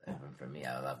listeners. Yeah. Even for me,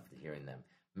 I loved hearing them.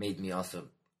 Made me also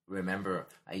remember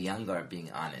a younger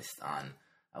being honest on,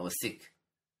 I was sick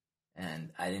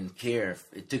and I didn't care.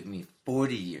 It took me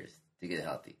 40 years to get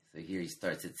healthy. So here he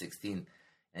starts at 16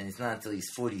 and it's not until he's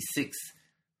 46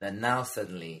 that now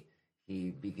suddenly he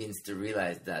begins to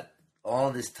realize that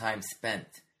all this time spent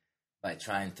by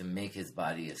trying to make his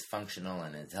body as functional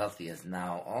and as healthy as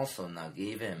now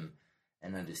gave him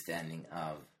an understanding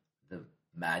of the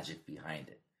magic behind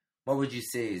it. What would you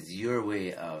say is your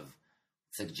way of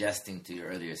suggesting to your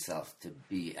earlier self to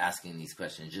be asking these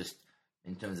questions, just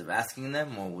in terms of asking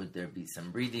them, or would there be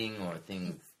some breathing or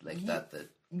things like that?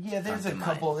 There's a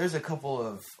couple. There's a couple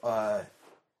of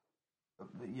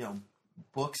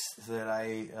books that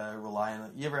I rely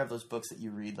on. You ever have those books that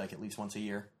you read like at least once a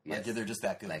year? Yes. Like, they're just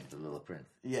that good. Like The Little Prince.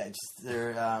 Yeah,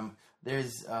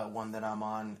 there's one that I'm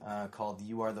on called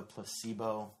 "You Are the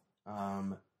Placebo"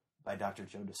 by Dr.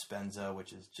 Joe Dispenza,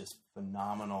 which is just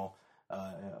phenomenal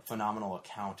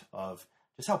account of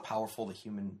just how powerful the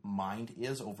human mind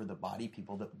is over the body.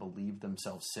 People that believe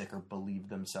themselves sick or believe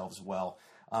themselves well.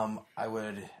 I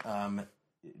would,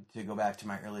 to go back to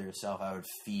my earlier self, I would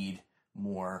feed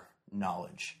more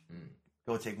knowledge.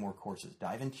 Go take more courses.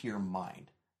 Dive into your mind.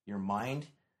 Your mind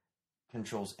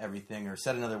controls everything, or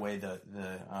said another way,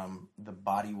 the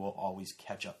body will always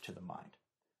catch up to the mind.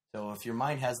 So if your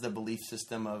mind has the belief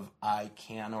system of I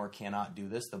can or cannot do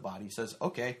this, the body says,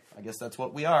 okay, I guess that's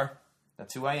what we are.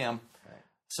 That's who I am. Right.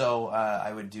 So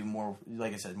I would do more,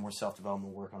 like I said, more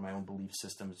self-development work on my own belief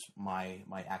systems, my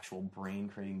actual brain,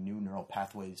 creating new neural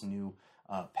pathways, new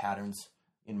patterns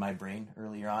in my brain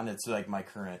earlier on. It's like my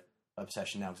current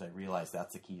obsession now because I realize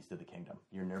that's the keys to the kingdom.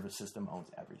 Your nervous system owns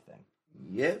everything.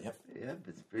 Yep.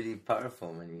 It's pretty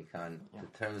powerful when you come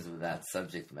to terms with that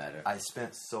subject matter. I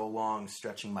spent so long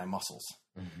stretching my muscles,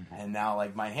 and now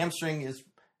like my hamstring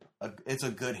it's a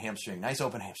good hamstring, nice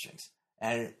open hamstrings.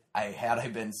 And had I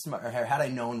been smart, or had I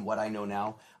known what I know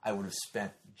now, I would have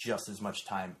spent just as much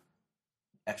time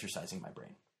exercising my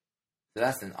brain. So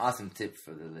that's an awesome tip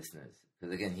for the listeners,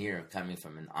 because again, here coming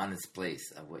from an honest place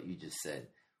of what you just said,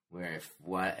 where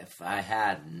if I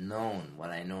had known what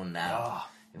I know now.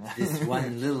 This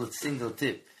one little single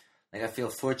tip. Like, I feel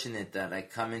fortunate that I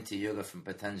come into yoga from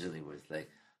Patanjali, where it's like,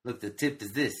 look, the tip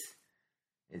is this.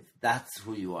 That's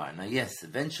who you are. Now, yes,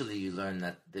 eventually you learn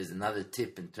that there's another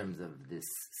tip in terms of this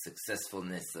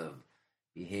successfulness of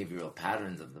behavioral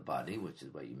patterns of the body, which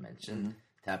is what you mentioned,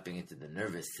 tapping into the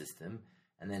nervous system,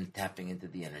 and then tapping into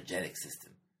the energetic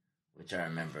system, which I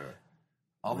remember...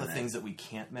 All the things that we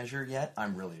can't measure yet,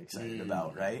 I'm really excited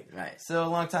about, right? Right. So a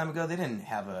long time ago, they didn't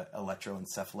have an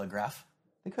electroencephalograph.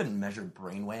 They couldn't measure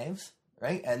brain waves,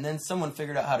 right? And then someone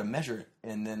figured out how to measure it,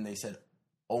 and then they said,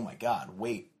 oh my God,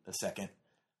 wait a second.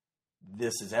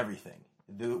 This is everything.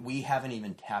 We haven't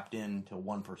even tapped into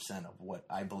 1% of what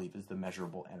I believe is the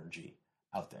measurable energy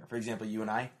out there. For example, you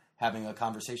and I having a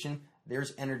conversation,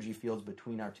 there's energy fields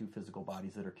between our two physical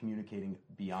bodies that are communicating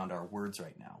beyond our words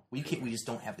right now. We just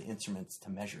don't have the instruments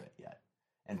to measure it yet.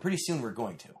 And pretty soon we're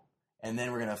going to. And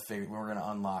then we're going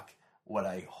to unlock what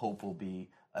I hope will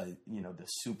be the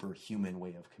superhuman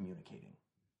way of communicating.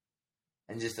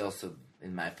 And just also,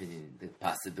 in my opinion, the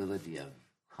possibility of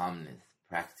calmness,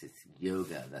 practice,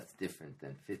 yoga that's different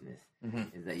than fitness,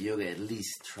 is that yoga at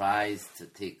least tries to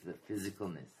take the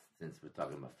physicalness, since we're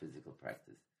talking about physical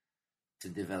practice, to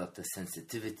develop the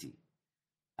sensitivity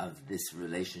of this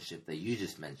relationship that you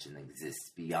just mentioned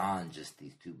exists beyond just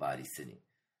these two bodies sitting.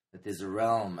 That there's a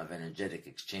realm of energetic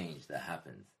exchange that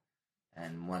happens.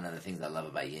 And one of the things I love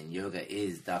about Yin Yoga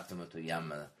is Dr.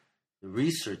 Motoyama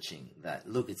researching that,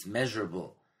 look, it's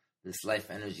measurable. This life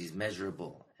energy is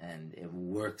measurable, and it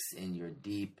works in your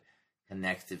deep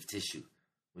connective tissue,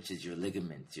 which is your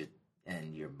ligaments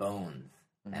and your bones,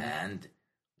 and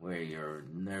where your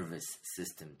nervous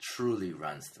system truly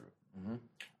runs through.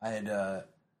 I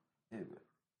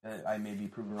may be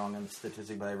proven wrong on the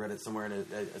statistic, but I read it somewhere.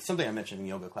 It's something I mentioned in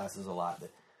yoga classes a lot.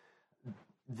 That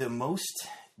the most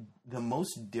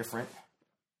different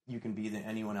you can be than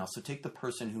anyone else. So take the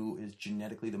person who is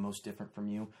genetically the most different from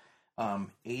you.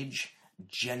 Age,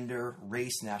 gender,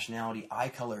 race, nationality, eye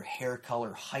color, hair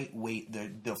color, height, weight,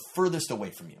 the furthest away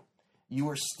from you. You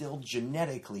are still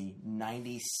genetically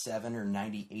 97 or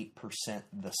 98%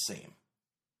 the same.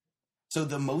 So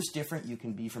the most different you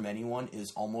can be from anyone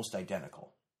is almost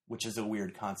identical. which is a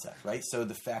weird concept, right? So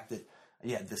the fact that,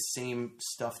 the same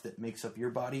stuff that makes up your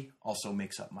body also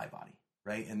makes up my body,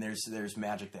 right? And there's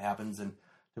magic that happens. And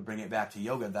to bring it back to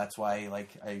yoga, that's why, like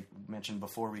I mentioned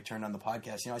before we turned on the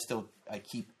podcast, I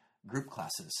keep group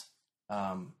classes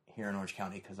here in Orange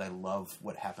County because I love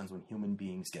what happens when human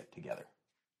beings get together.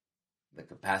 The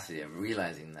capacity of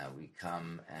realizing that we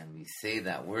come and we say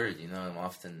that word,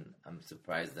 I'm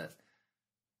surprised that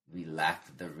we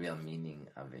lack the real meaning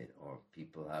of it, or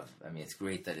people have. I mean, it's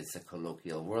great that it's a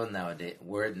colloquial word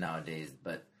nowadays,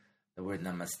 but the word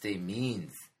namaste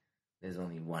means there's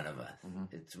only one of us.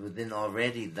 Mm-hmm. It's within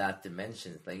already that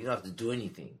dimension. It's like you don't have to do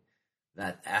anything.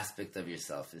 That aspect of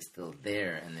yourself is still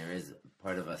there, and there is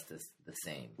part of us that's the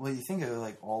same. Well, you think of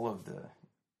like all of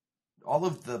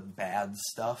the bad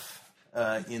stuff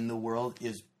in the world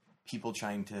is people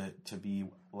trying to be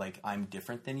like, I'm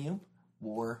different than you.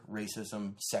 War,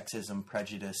 racism, sexism,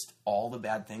 prejudice, all the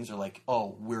bad things are like,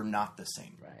 oh, we're not the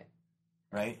same.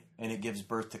 Right? And it gives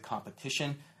birth to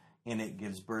competition, and it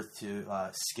gives birth to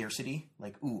scarcity.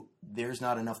 Like, ooh, there's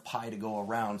not enough pie to go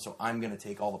around, so I'm going to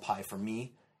take all the pie for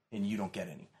me, and you don't get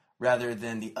any. Rather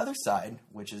than the other side,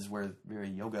 which is where the very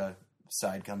yoga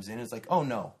side comes in, is like, oh,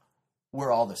 no,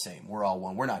 we're all the same. We're all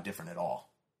one. We're not different at all.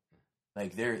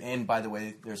 Like, and by the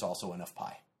way, there's also enough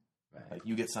pie. Right. Like,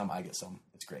 you get some, I get some.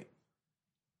 It's great.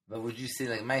 But would you say,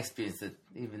 like my experience, that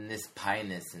even this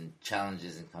pie-ness and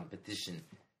challenges and competition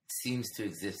seems to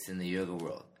exist in the yoga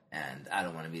world? And I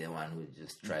don't want to be the one who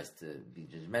just tries to be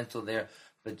judgmental there.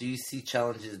 But do you see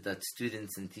challenges that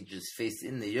students and teachers face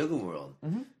in the yoga world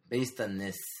based on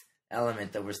this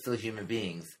element that we're still human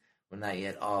beings? We're not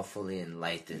yet all fully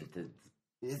enlightened to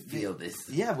feel this.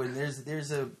 Yeah, when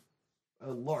there's a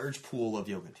large pool of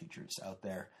yoga teachers out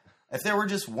there. If there were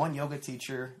just one yoga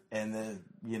teacher and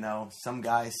some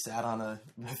guy sat on a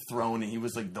throne and he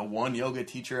was like the one yoga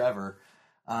teacher ever,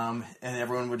 and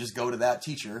everyone would just go to that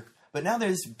teacher. But now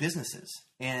there's businesses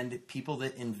and people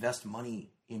that invest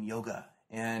money in yoga.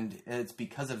 And it's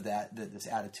because of that this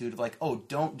attitude of like, oh,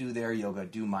 don't do their yoga,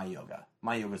 do my yoga.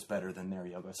 My yoga's better than their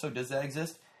yoga. So does that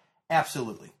exist?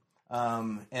 Absolutely.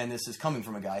 And this is coming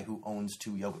from a guy who owns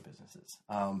 2 yoga businesses.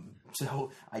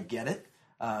 So I get it.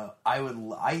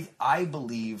 I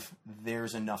believe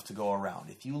there's enough to go around.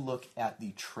 If you look at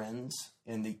the trends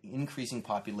in the increasing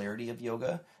popularity of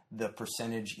yoga, the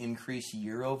percentage increase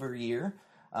year over year,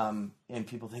 and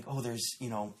people think, oh, there's,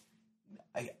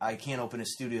 I can't open a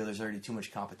studio. There's already too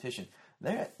much competition.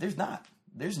 There's not.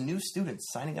 There's new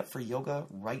students signing up for yoga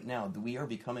right now. We are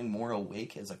becoming more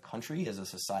awake as a country, as a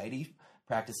society,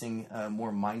 practicing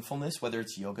more mindfulness, whether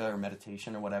it's yoga or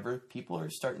meditation or whatever. People are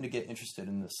starting to get interested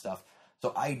in this stuff.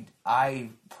 So I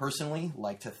personally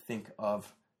like to think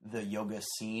of the yoga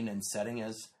scene and setting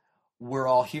as we're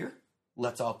all here.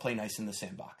 Let's all play nice in the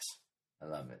sandbox. I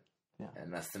love it. Yeah.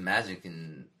 And that's the magic,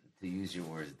 in, to use your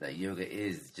words, that yoga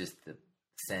is just the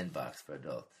sandbox for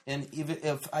adults. And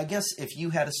if you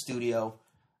had a studio,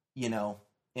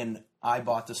 and I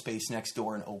bought the space next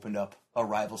door and opened up a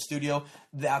rival studio,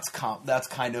 that's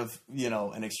kind of,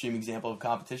 an extreme example of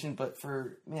competition. But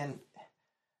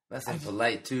that's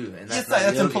impolite too, and that's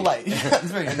impolite. It's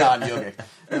very non-yogic.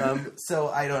 So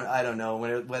I don't know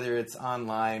whether it's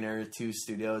online or 2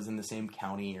 studios in the same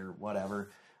county or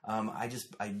whatever. I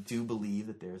do believe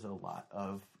that there's a lot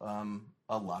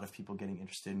of people getting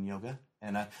interested in yoga,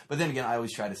 but then again, I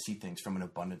always try to see things from an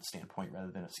abundance standpoint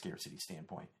rather than a scarcity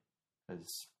standpoint.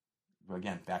 Because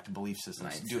again, back to belief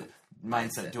systems.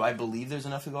 Mindset. Do I believe there's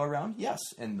enough to go around? Yes,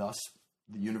 and thus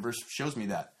the universe shows me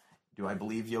that. Do I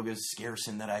believe yoga is scarce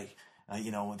and that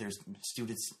there's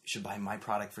students should buy my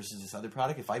product versus this other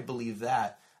product? If I believe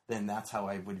that, then that's how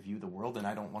I would view the world, and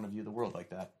I don't want to view the world like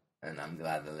that. And I'm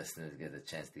glad the listeners get a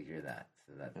chance to hear that,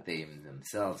 so that they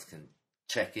themselves can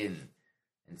check in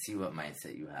and see what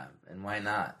mindset you have. And why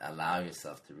not allow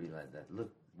yourself to realize that,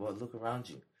 look around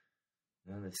you.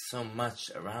 There's so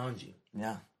much around you.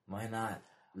 Yeah. Why not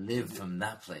live from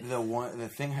that place? The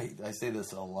thing I say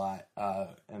this a lot,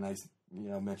 and I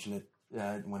mention it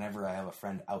whenever I have a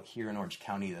friend out here in Orange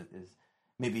County that is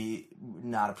maybe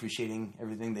not appreciating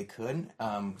everything they could.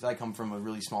 Because I come from a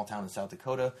really small town in South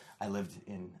Dakota. I lived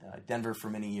in Denver for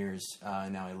many years.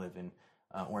 Now I live in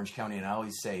Orange County. And I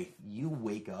always say, you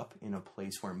wake up in a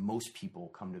place where most people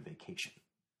come to vacation.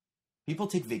 People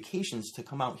take vacations to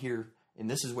come out here, and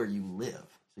this is where you live.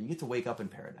 So you get to wake up in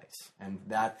paradise. And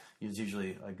that is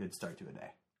usually a good start to a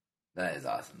day. That is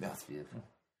awesome. Yeah. That's beautiful.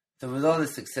 So with all the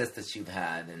success that you've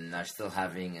had and are still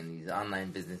having, and these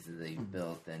online businesses that you've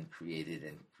built and created,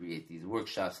 and create these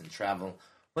workshops and travel,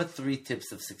 what 3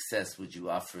 tips of success would you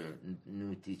offer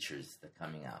new teachers that are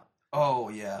coming out? Oh,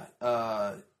 yeah.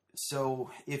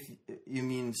 So, if you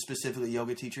mean specifically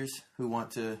yoga teachers who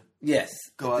want to Yes,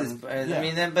 go out, I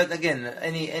mean, but again,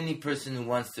 any person who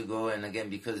wants to go, and again,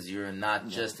 because you're not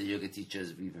just a yoga teacher,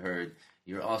 as we've heard,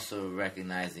 you're also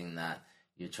recognizing that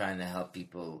you're trying to help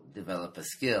people develop a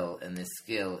skill, and this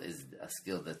skill is a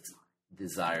skill that's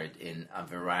desired in a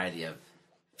variety of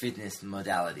fitness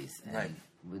modalities, and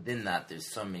within that,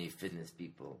 there's so many fitness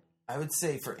people. I would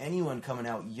say for anyone coming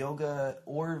out, yoga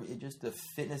or just a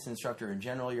fitness instructor in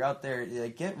general, you're out there,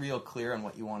 get real clear on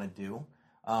what you want to do.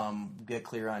 Get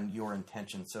clear on your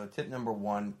intention. So tip number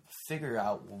 1, figure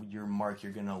out your mark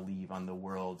you're going to leave on the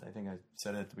world. I think I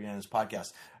said it at the beginning of this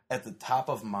podcast. At the top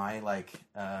of my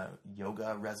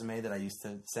yoga resume that I used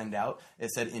to send out, it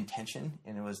said intention,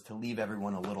 and it was to leave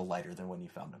everyone a little lighter than when you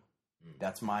found them.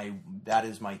 That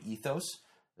is my ethos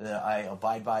that I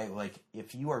abide by. Like,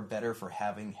 if you are better for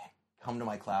having come to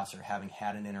my class or having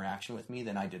had an interaction with me,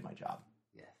 then I did my job.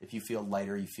 Yeah. If you feel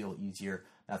lighter, you feel easier.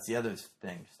 That's the other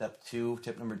thing.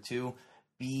 Tip number 2,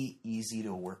 be easy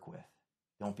to work with.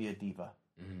 Don't be a diva.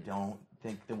 Mm-hmm. Don't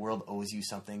think the world owes you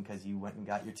something because you went and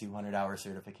got your 200-hour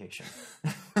certification,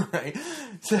 right?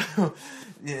 So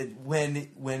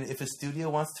if a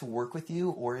studio wants to work with you,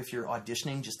 or if you're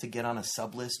auditioning just to get on a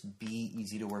sub list, be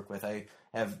easy to work with. I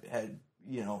have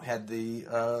had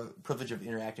the privilege of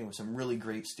interacting with some really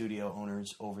great studio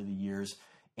owners over the years,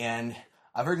 and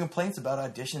I've heard complaints about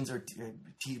auditions or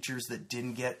teachers that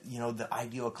didn't get, the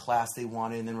ideal class they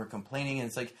wanted, and then were complaining. And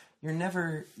it's like,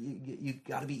 you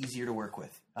got to be easier to work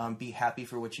with. Be happy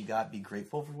for what you got. Be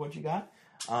grateful for what you got.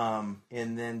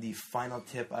 And then the final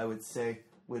tip I would say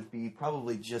would be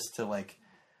probably just to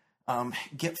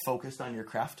get focused on your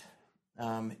craft.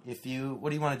 What do you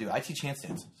want to do? I teach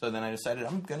handstands. So then I decided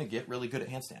I'm going to get really good at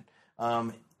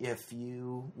handstand. If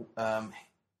you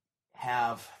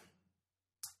have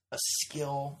a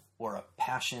skill or a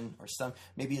passion or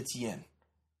maybe it's yin.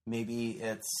 Maybe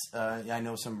it's, I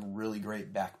know some really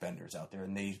great backbenders out there,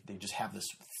 and they just have this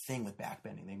thing with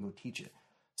backbending. They can go teach it.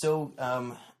 So,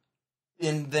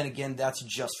 and then again, that's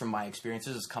just from my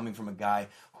experiences. It's coming from a guy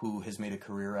who has made a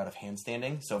career out of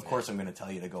handstanding. So, of course, I'm going to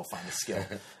tell you to go find a skill.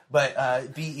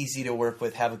 But be easy to work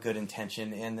with, have a good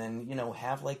intention, and then,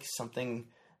 have something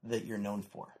that you're known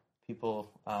for.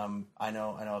 People, I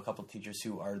know a couple of teachers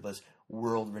who are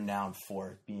world renowned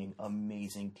for being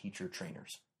amazing teacher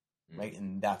trainers. Right,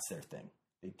 and that's their thing.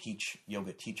 They teach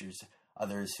yoga teachers,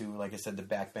 others who, like I said, the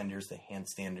backbenders, the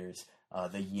handstanders,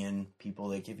 the yin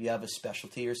people. If you have a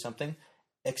specialty or something,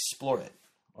 explore it.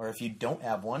 Or if you don't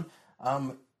have one,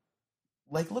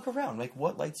 look around.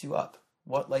 What lights you up?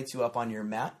 What lights you up on your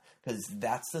mat? Because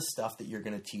that's the stuff that you're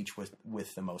going to teach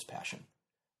with the most passion.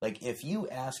 If you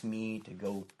ask me to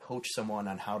go coach someone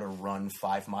on how to run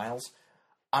 5 miles,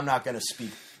 I'm not going to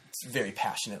speak very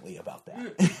passionately about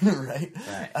that, right?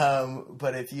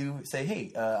 But if you say,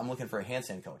 hey, I'm looking for a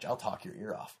handstand coach, I'll talk your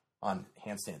ear off on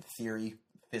handstand theory,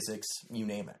 physics, you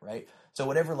name it, right? So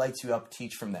whatever lights you up,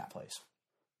 teach from that place.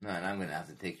 No, and I'm going to have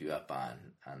to take you up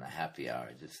on a happy hour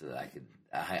just so that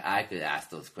I could ask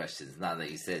those questions. Now that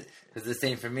you said, because the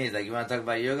same for me is you want to talk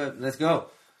about yoga? Let's go.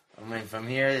 I mean, from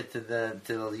here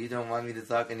till you don't want me to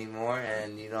talk anymore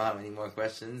and you don't have any more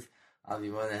questions, I'll be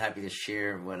more than happy to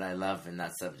share what I love in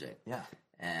that subject. Yeah.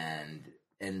 And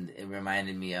it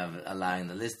reminded me of allowing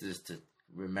the listeners to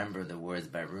remember the words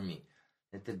by Rumi.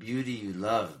 Let the beauty you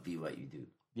love be what you do.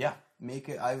 Yeah. Make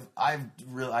it.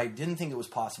 I didn't think it was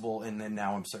possible, and then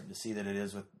now I'm starting to see that it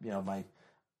is with, my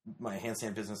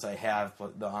handstand business I have,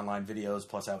 but the online videos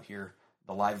plus out here,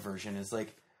 the live version is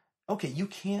okay, you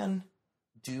can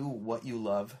do what you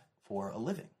love for a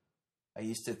living. I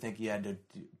used to think you had to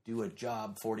do a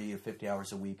job 40 or 50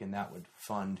 hours a week, and that would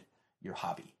fund your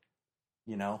hobby.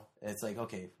 It's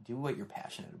okay, do what you're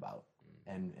passionate about,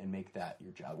 and make that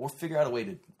your job, or figure out a way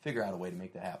to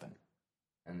make that happen.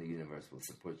 And the universe will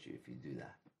support you if you do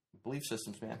that. Belief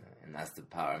systems, man. And that's the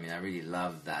power. I mean, I really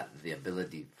love the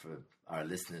ability for our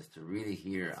listeners to really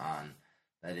hear on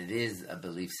that it is a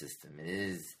belief system. It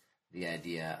is the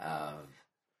idea of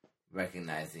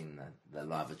recognizing that the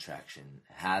law of attraction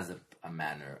has a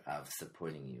manner of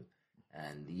supporting you.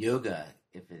 And yoga,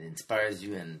 if it inspires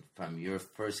you, and from your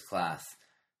first class,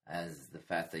 as the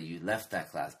fact that you left that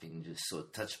class being just so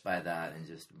touched by that and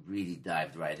just really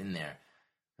dived right in there,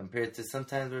 compared to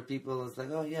sometimes where people is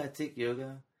oh yeah, take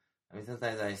yoga. I mean,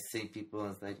 sometimes I see people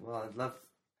and it's well, I'd love,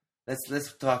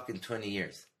 let's talk in 20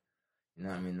 years.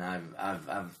 I mean,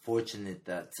 I'm fortunate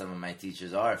that some of my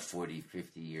teachers are 40,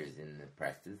 50 years in the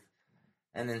practice.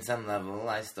 And in some level,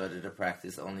 I started a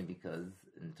practice only because,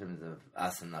 in terms of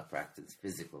asana practice,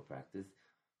 physical practice,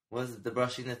 was the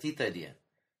brushing the teeth idea.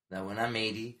 That when I'm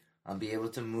 80, I'll be able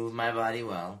to move my body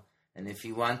well. And if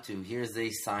you want to, here's a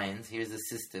science, here's a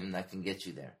system that can get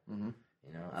you there. Mm-hmm.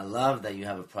 You know, I love that you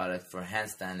have a product for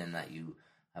handstand and that you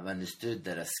have understood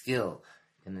that a skill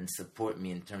can then support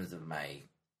me in terms of my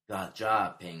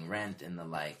job, paying rent and the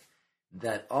like.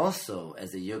 That also,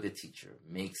 as a yoga teacher,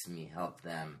 makes me help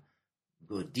them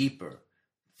go deeper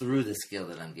through the skill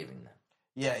that I'm giving them.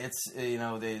 Yeah, it's, you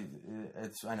know,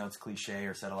 I know it's cliche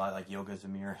or said a lot, like yoga's a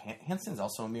mirror. Handstand's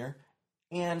also a mirror.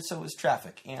 And so is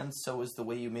traffic. And so is the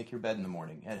way you make your bed in the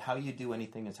morning. And how you do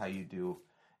anything is how you do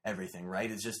everything,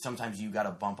 right? It's just sometimes you got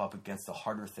to bump up against the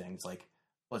harder things. Like,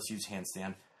 let's use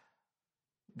handstand.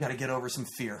 Got to get over some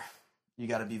fear. You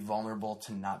got to be vulnerable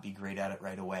to not be great at it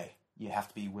right away. You have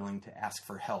to be willing to ask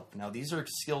for help. Now, these are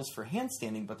skills for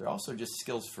handstanding, but they're also just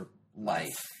skills for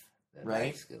life, right?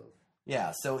 Life skills.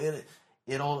 Yeah, so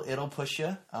it'll push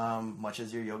you, much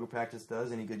as your yoga practice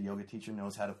does. Any good yoga teacher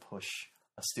knows how to push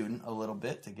a student a little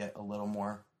bit to get a little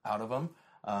more out of them.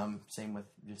 Same with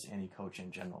just any coach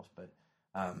in general. But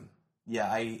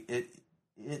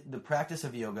the practice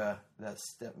of yoga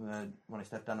when I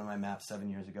stepped onto my mat 7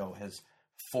 years ago has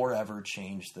forever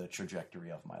changed the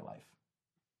trajectory of my life.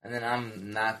 And then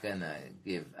I'm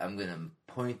gonna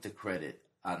point the credit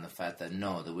on the fact that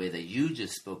the way that you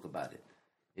just spoke about it,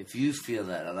 if you feel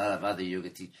that a lot of other yoga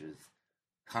teachers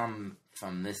come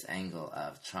from this angle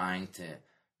of trying to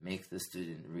make the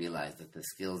student realize that the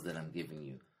skills that I'm giving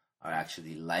you are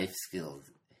actually life skills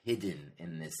hidden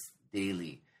in this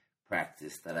daily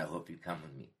practice that I hope you come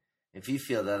with me. If you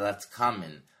feel that that's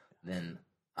common, then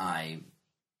I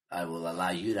will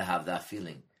allow you to have that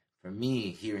feeling. For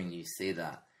me, hearing you say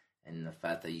that, and the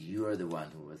fact that you are the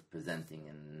one who was presenting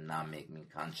and now making me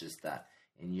conscious that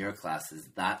in your classes,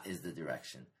 that is the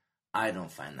direction. I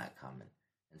don't find that common.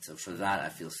 And so for that, I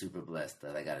feel super blessed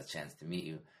that I got a chance to meet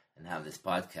you and have this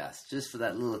podcast. Just for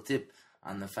that little tip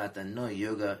on the fact that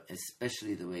yoga,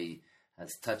 especially the way it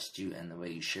has touched you and the way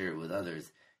you share it with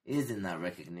others, is in that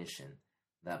recognition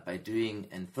that by doing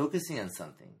and focusing on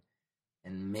something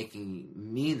and making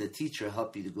me, the teacher,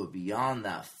 help you to go beyond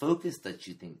that focus that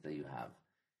you think that you have,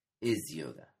 is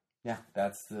yoga. Yeah,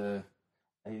 that's I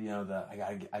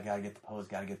gotta get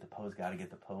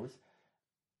the pose.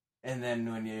 And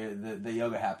then when the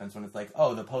yoga happens, when it's like,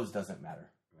 oh, the pose doesn't matter.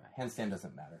 Right. Handstand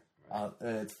doesn't matter. Right.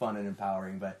 It's fun and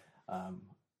empowering, but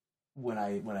when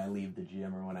I leave the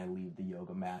gym or when I leave the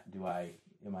yoga mat,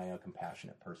 am I a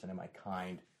compassionate person? Am I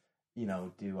kind?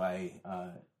 Do I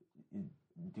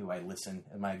listen?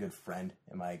 Am I a good friend?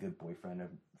 Am I a good boyfriend, a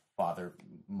father,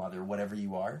 mother, whatever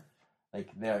you are? Like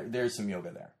there's some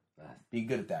yoga there. Be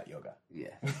good at that yoga.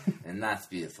 Yeah, and that's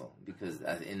beautiful because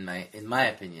in my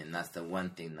opinion, that's the one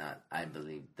thing that I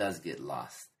believe does get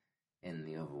lost in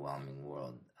the overwhelming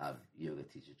world of yoga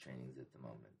teacher trainings at the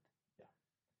moment. Yeah,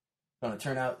 going to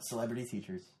turn out celebrity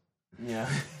teachers. Yeah.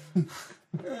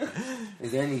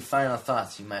 Is there any final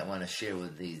thoughts you might want to share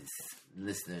with these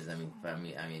listeners? I mean,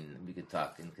 we could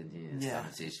talk and continue this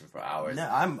conversation for hours. No,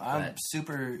 I'm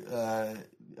super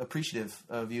appreciative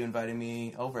of you inviting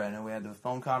me over. I know we had the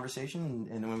phone conversation,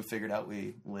 and then we figured out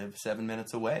we live 7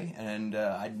 minutes away, and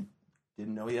I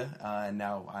didn't know you, and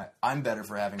now I'm better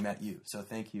for having met you. So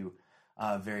thank you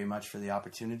very much for the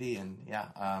opportunity, and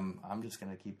I'm just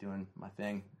gonna keep doing my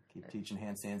thing, keep teaching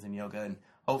handstands and yoga, and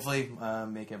hopefully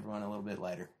make everyone a little bit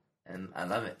lighter. And I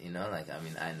love it, I know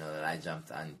that I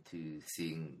jumped onto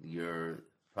seeing your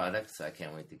product, so I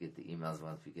can't wait to get the emails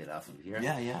once we get off of here.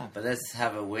 Yeah. But let's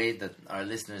have a way that our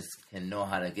listeners can know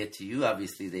how to get to you.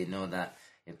 Obviously, they know that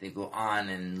if they go on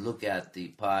and look at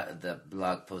the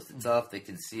blog post itself, they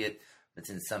can see it. But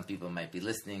since some people might be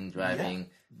listening, driving,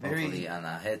 hopefully on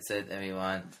a headset,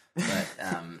 everyone. But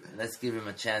let's give them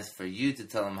a chance for you to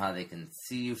tell them how they can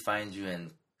see you, find you,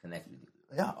 and connect with you.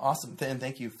 Yeah, awesome. And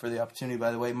thank you for the opportunity,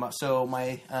 by the way. So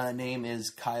my name is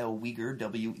Kyle Wieger,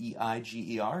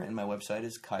 Weiger, and my website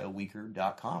is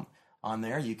kylewieger.com. On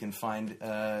there, you can find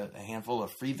a handful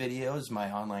of free videos,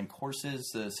 my online courses,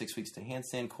 the 6 Weeks to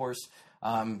Handstand course.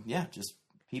 Just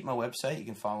peep my website. You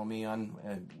can follow me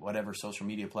on whatever social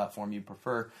media platform you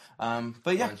prefer. Why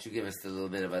don't you give us a little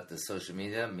bit about the social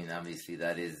media? I mean, obviously,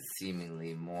 that is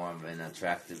seemingly more of an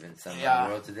attractive in some of the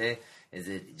world today. Is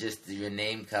it just your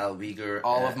name, Kyle Wieger?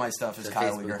 All of my stuff is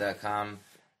Kyle Wieger. Facebook.com.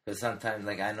 Because sometimes,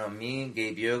 I know me,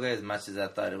 Gabe Yoga, as much as I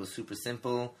thought it was super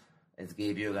simple, it's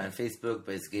Gabe Yoga on Facebook,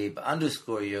 but it's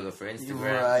Gabe_Yoga for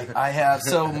Instagram. Right. I have,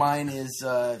 so mine is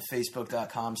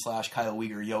Facebook.com/Kyle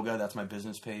Wieger Yoga. That's my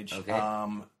business page. Okay.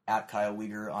 At Kyle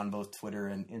Wieger on both Twitter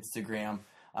and Instagram.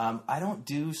 I don't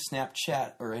do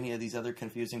Snapchat or any of these other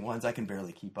confusing ones. I can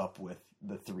barely keep up with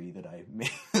the three that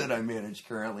I manage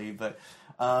currently. But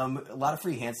A lot of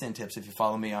free handstand tips. If you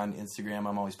follow me on Instagram,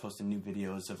 I'm always posting new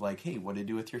videos of like, hey, what to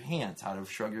do with your hands, how to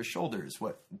shrug your shoulders,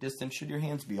 what distance should your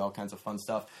hands be, all kinds of fun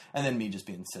stuff. And then me just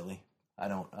being silly.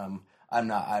 I'm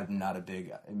not a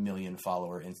big million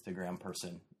follower Instagram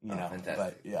person, you know. Fantastic.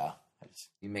 But yeah.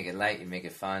 You make it light, you make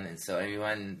it fun, and so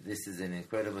everyone, this is an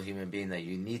incredible human being that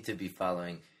you need to be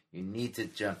following. You need to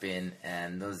jump in,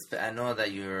 and I know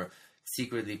that you're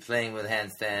secretly playing with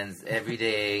handstands every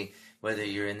day, whether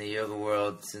you're in the yoga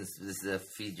world, since this is a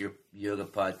Feed Your Yoga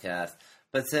podcast,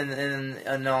 but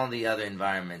in all the other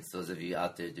environments, those of you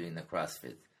out there doing the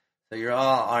CrossFit. So you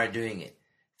all are doing it.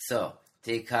 So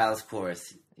take Kyle's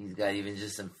course. He's got even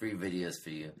just some free videos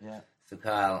for you. Yeah. So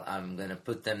Kyle, I'm going to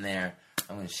put them there.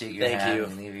 I'm going to shake your hand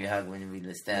and give you a hug when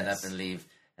we stand up and leave.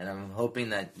 And I'm hoping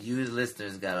that you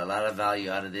listeners got a lot of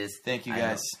value out of this. Thank you,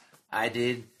 guys. I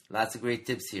did. Lots of great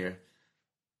tips here.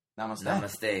 Namaste.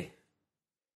 Namaste.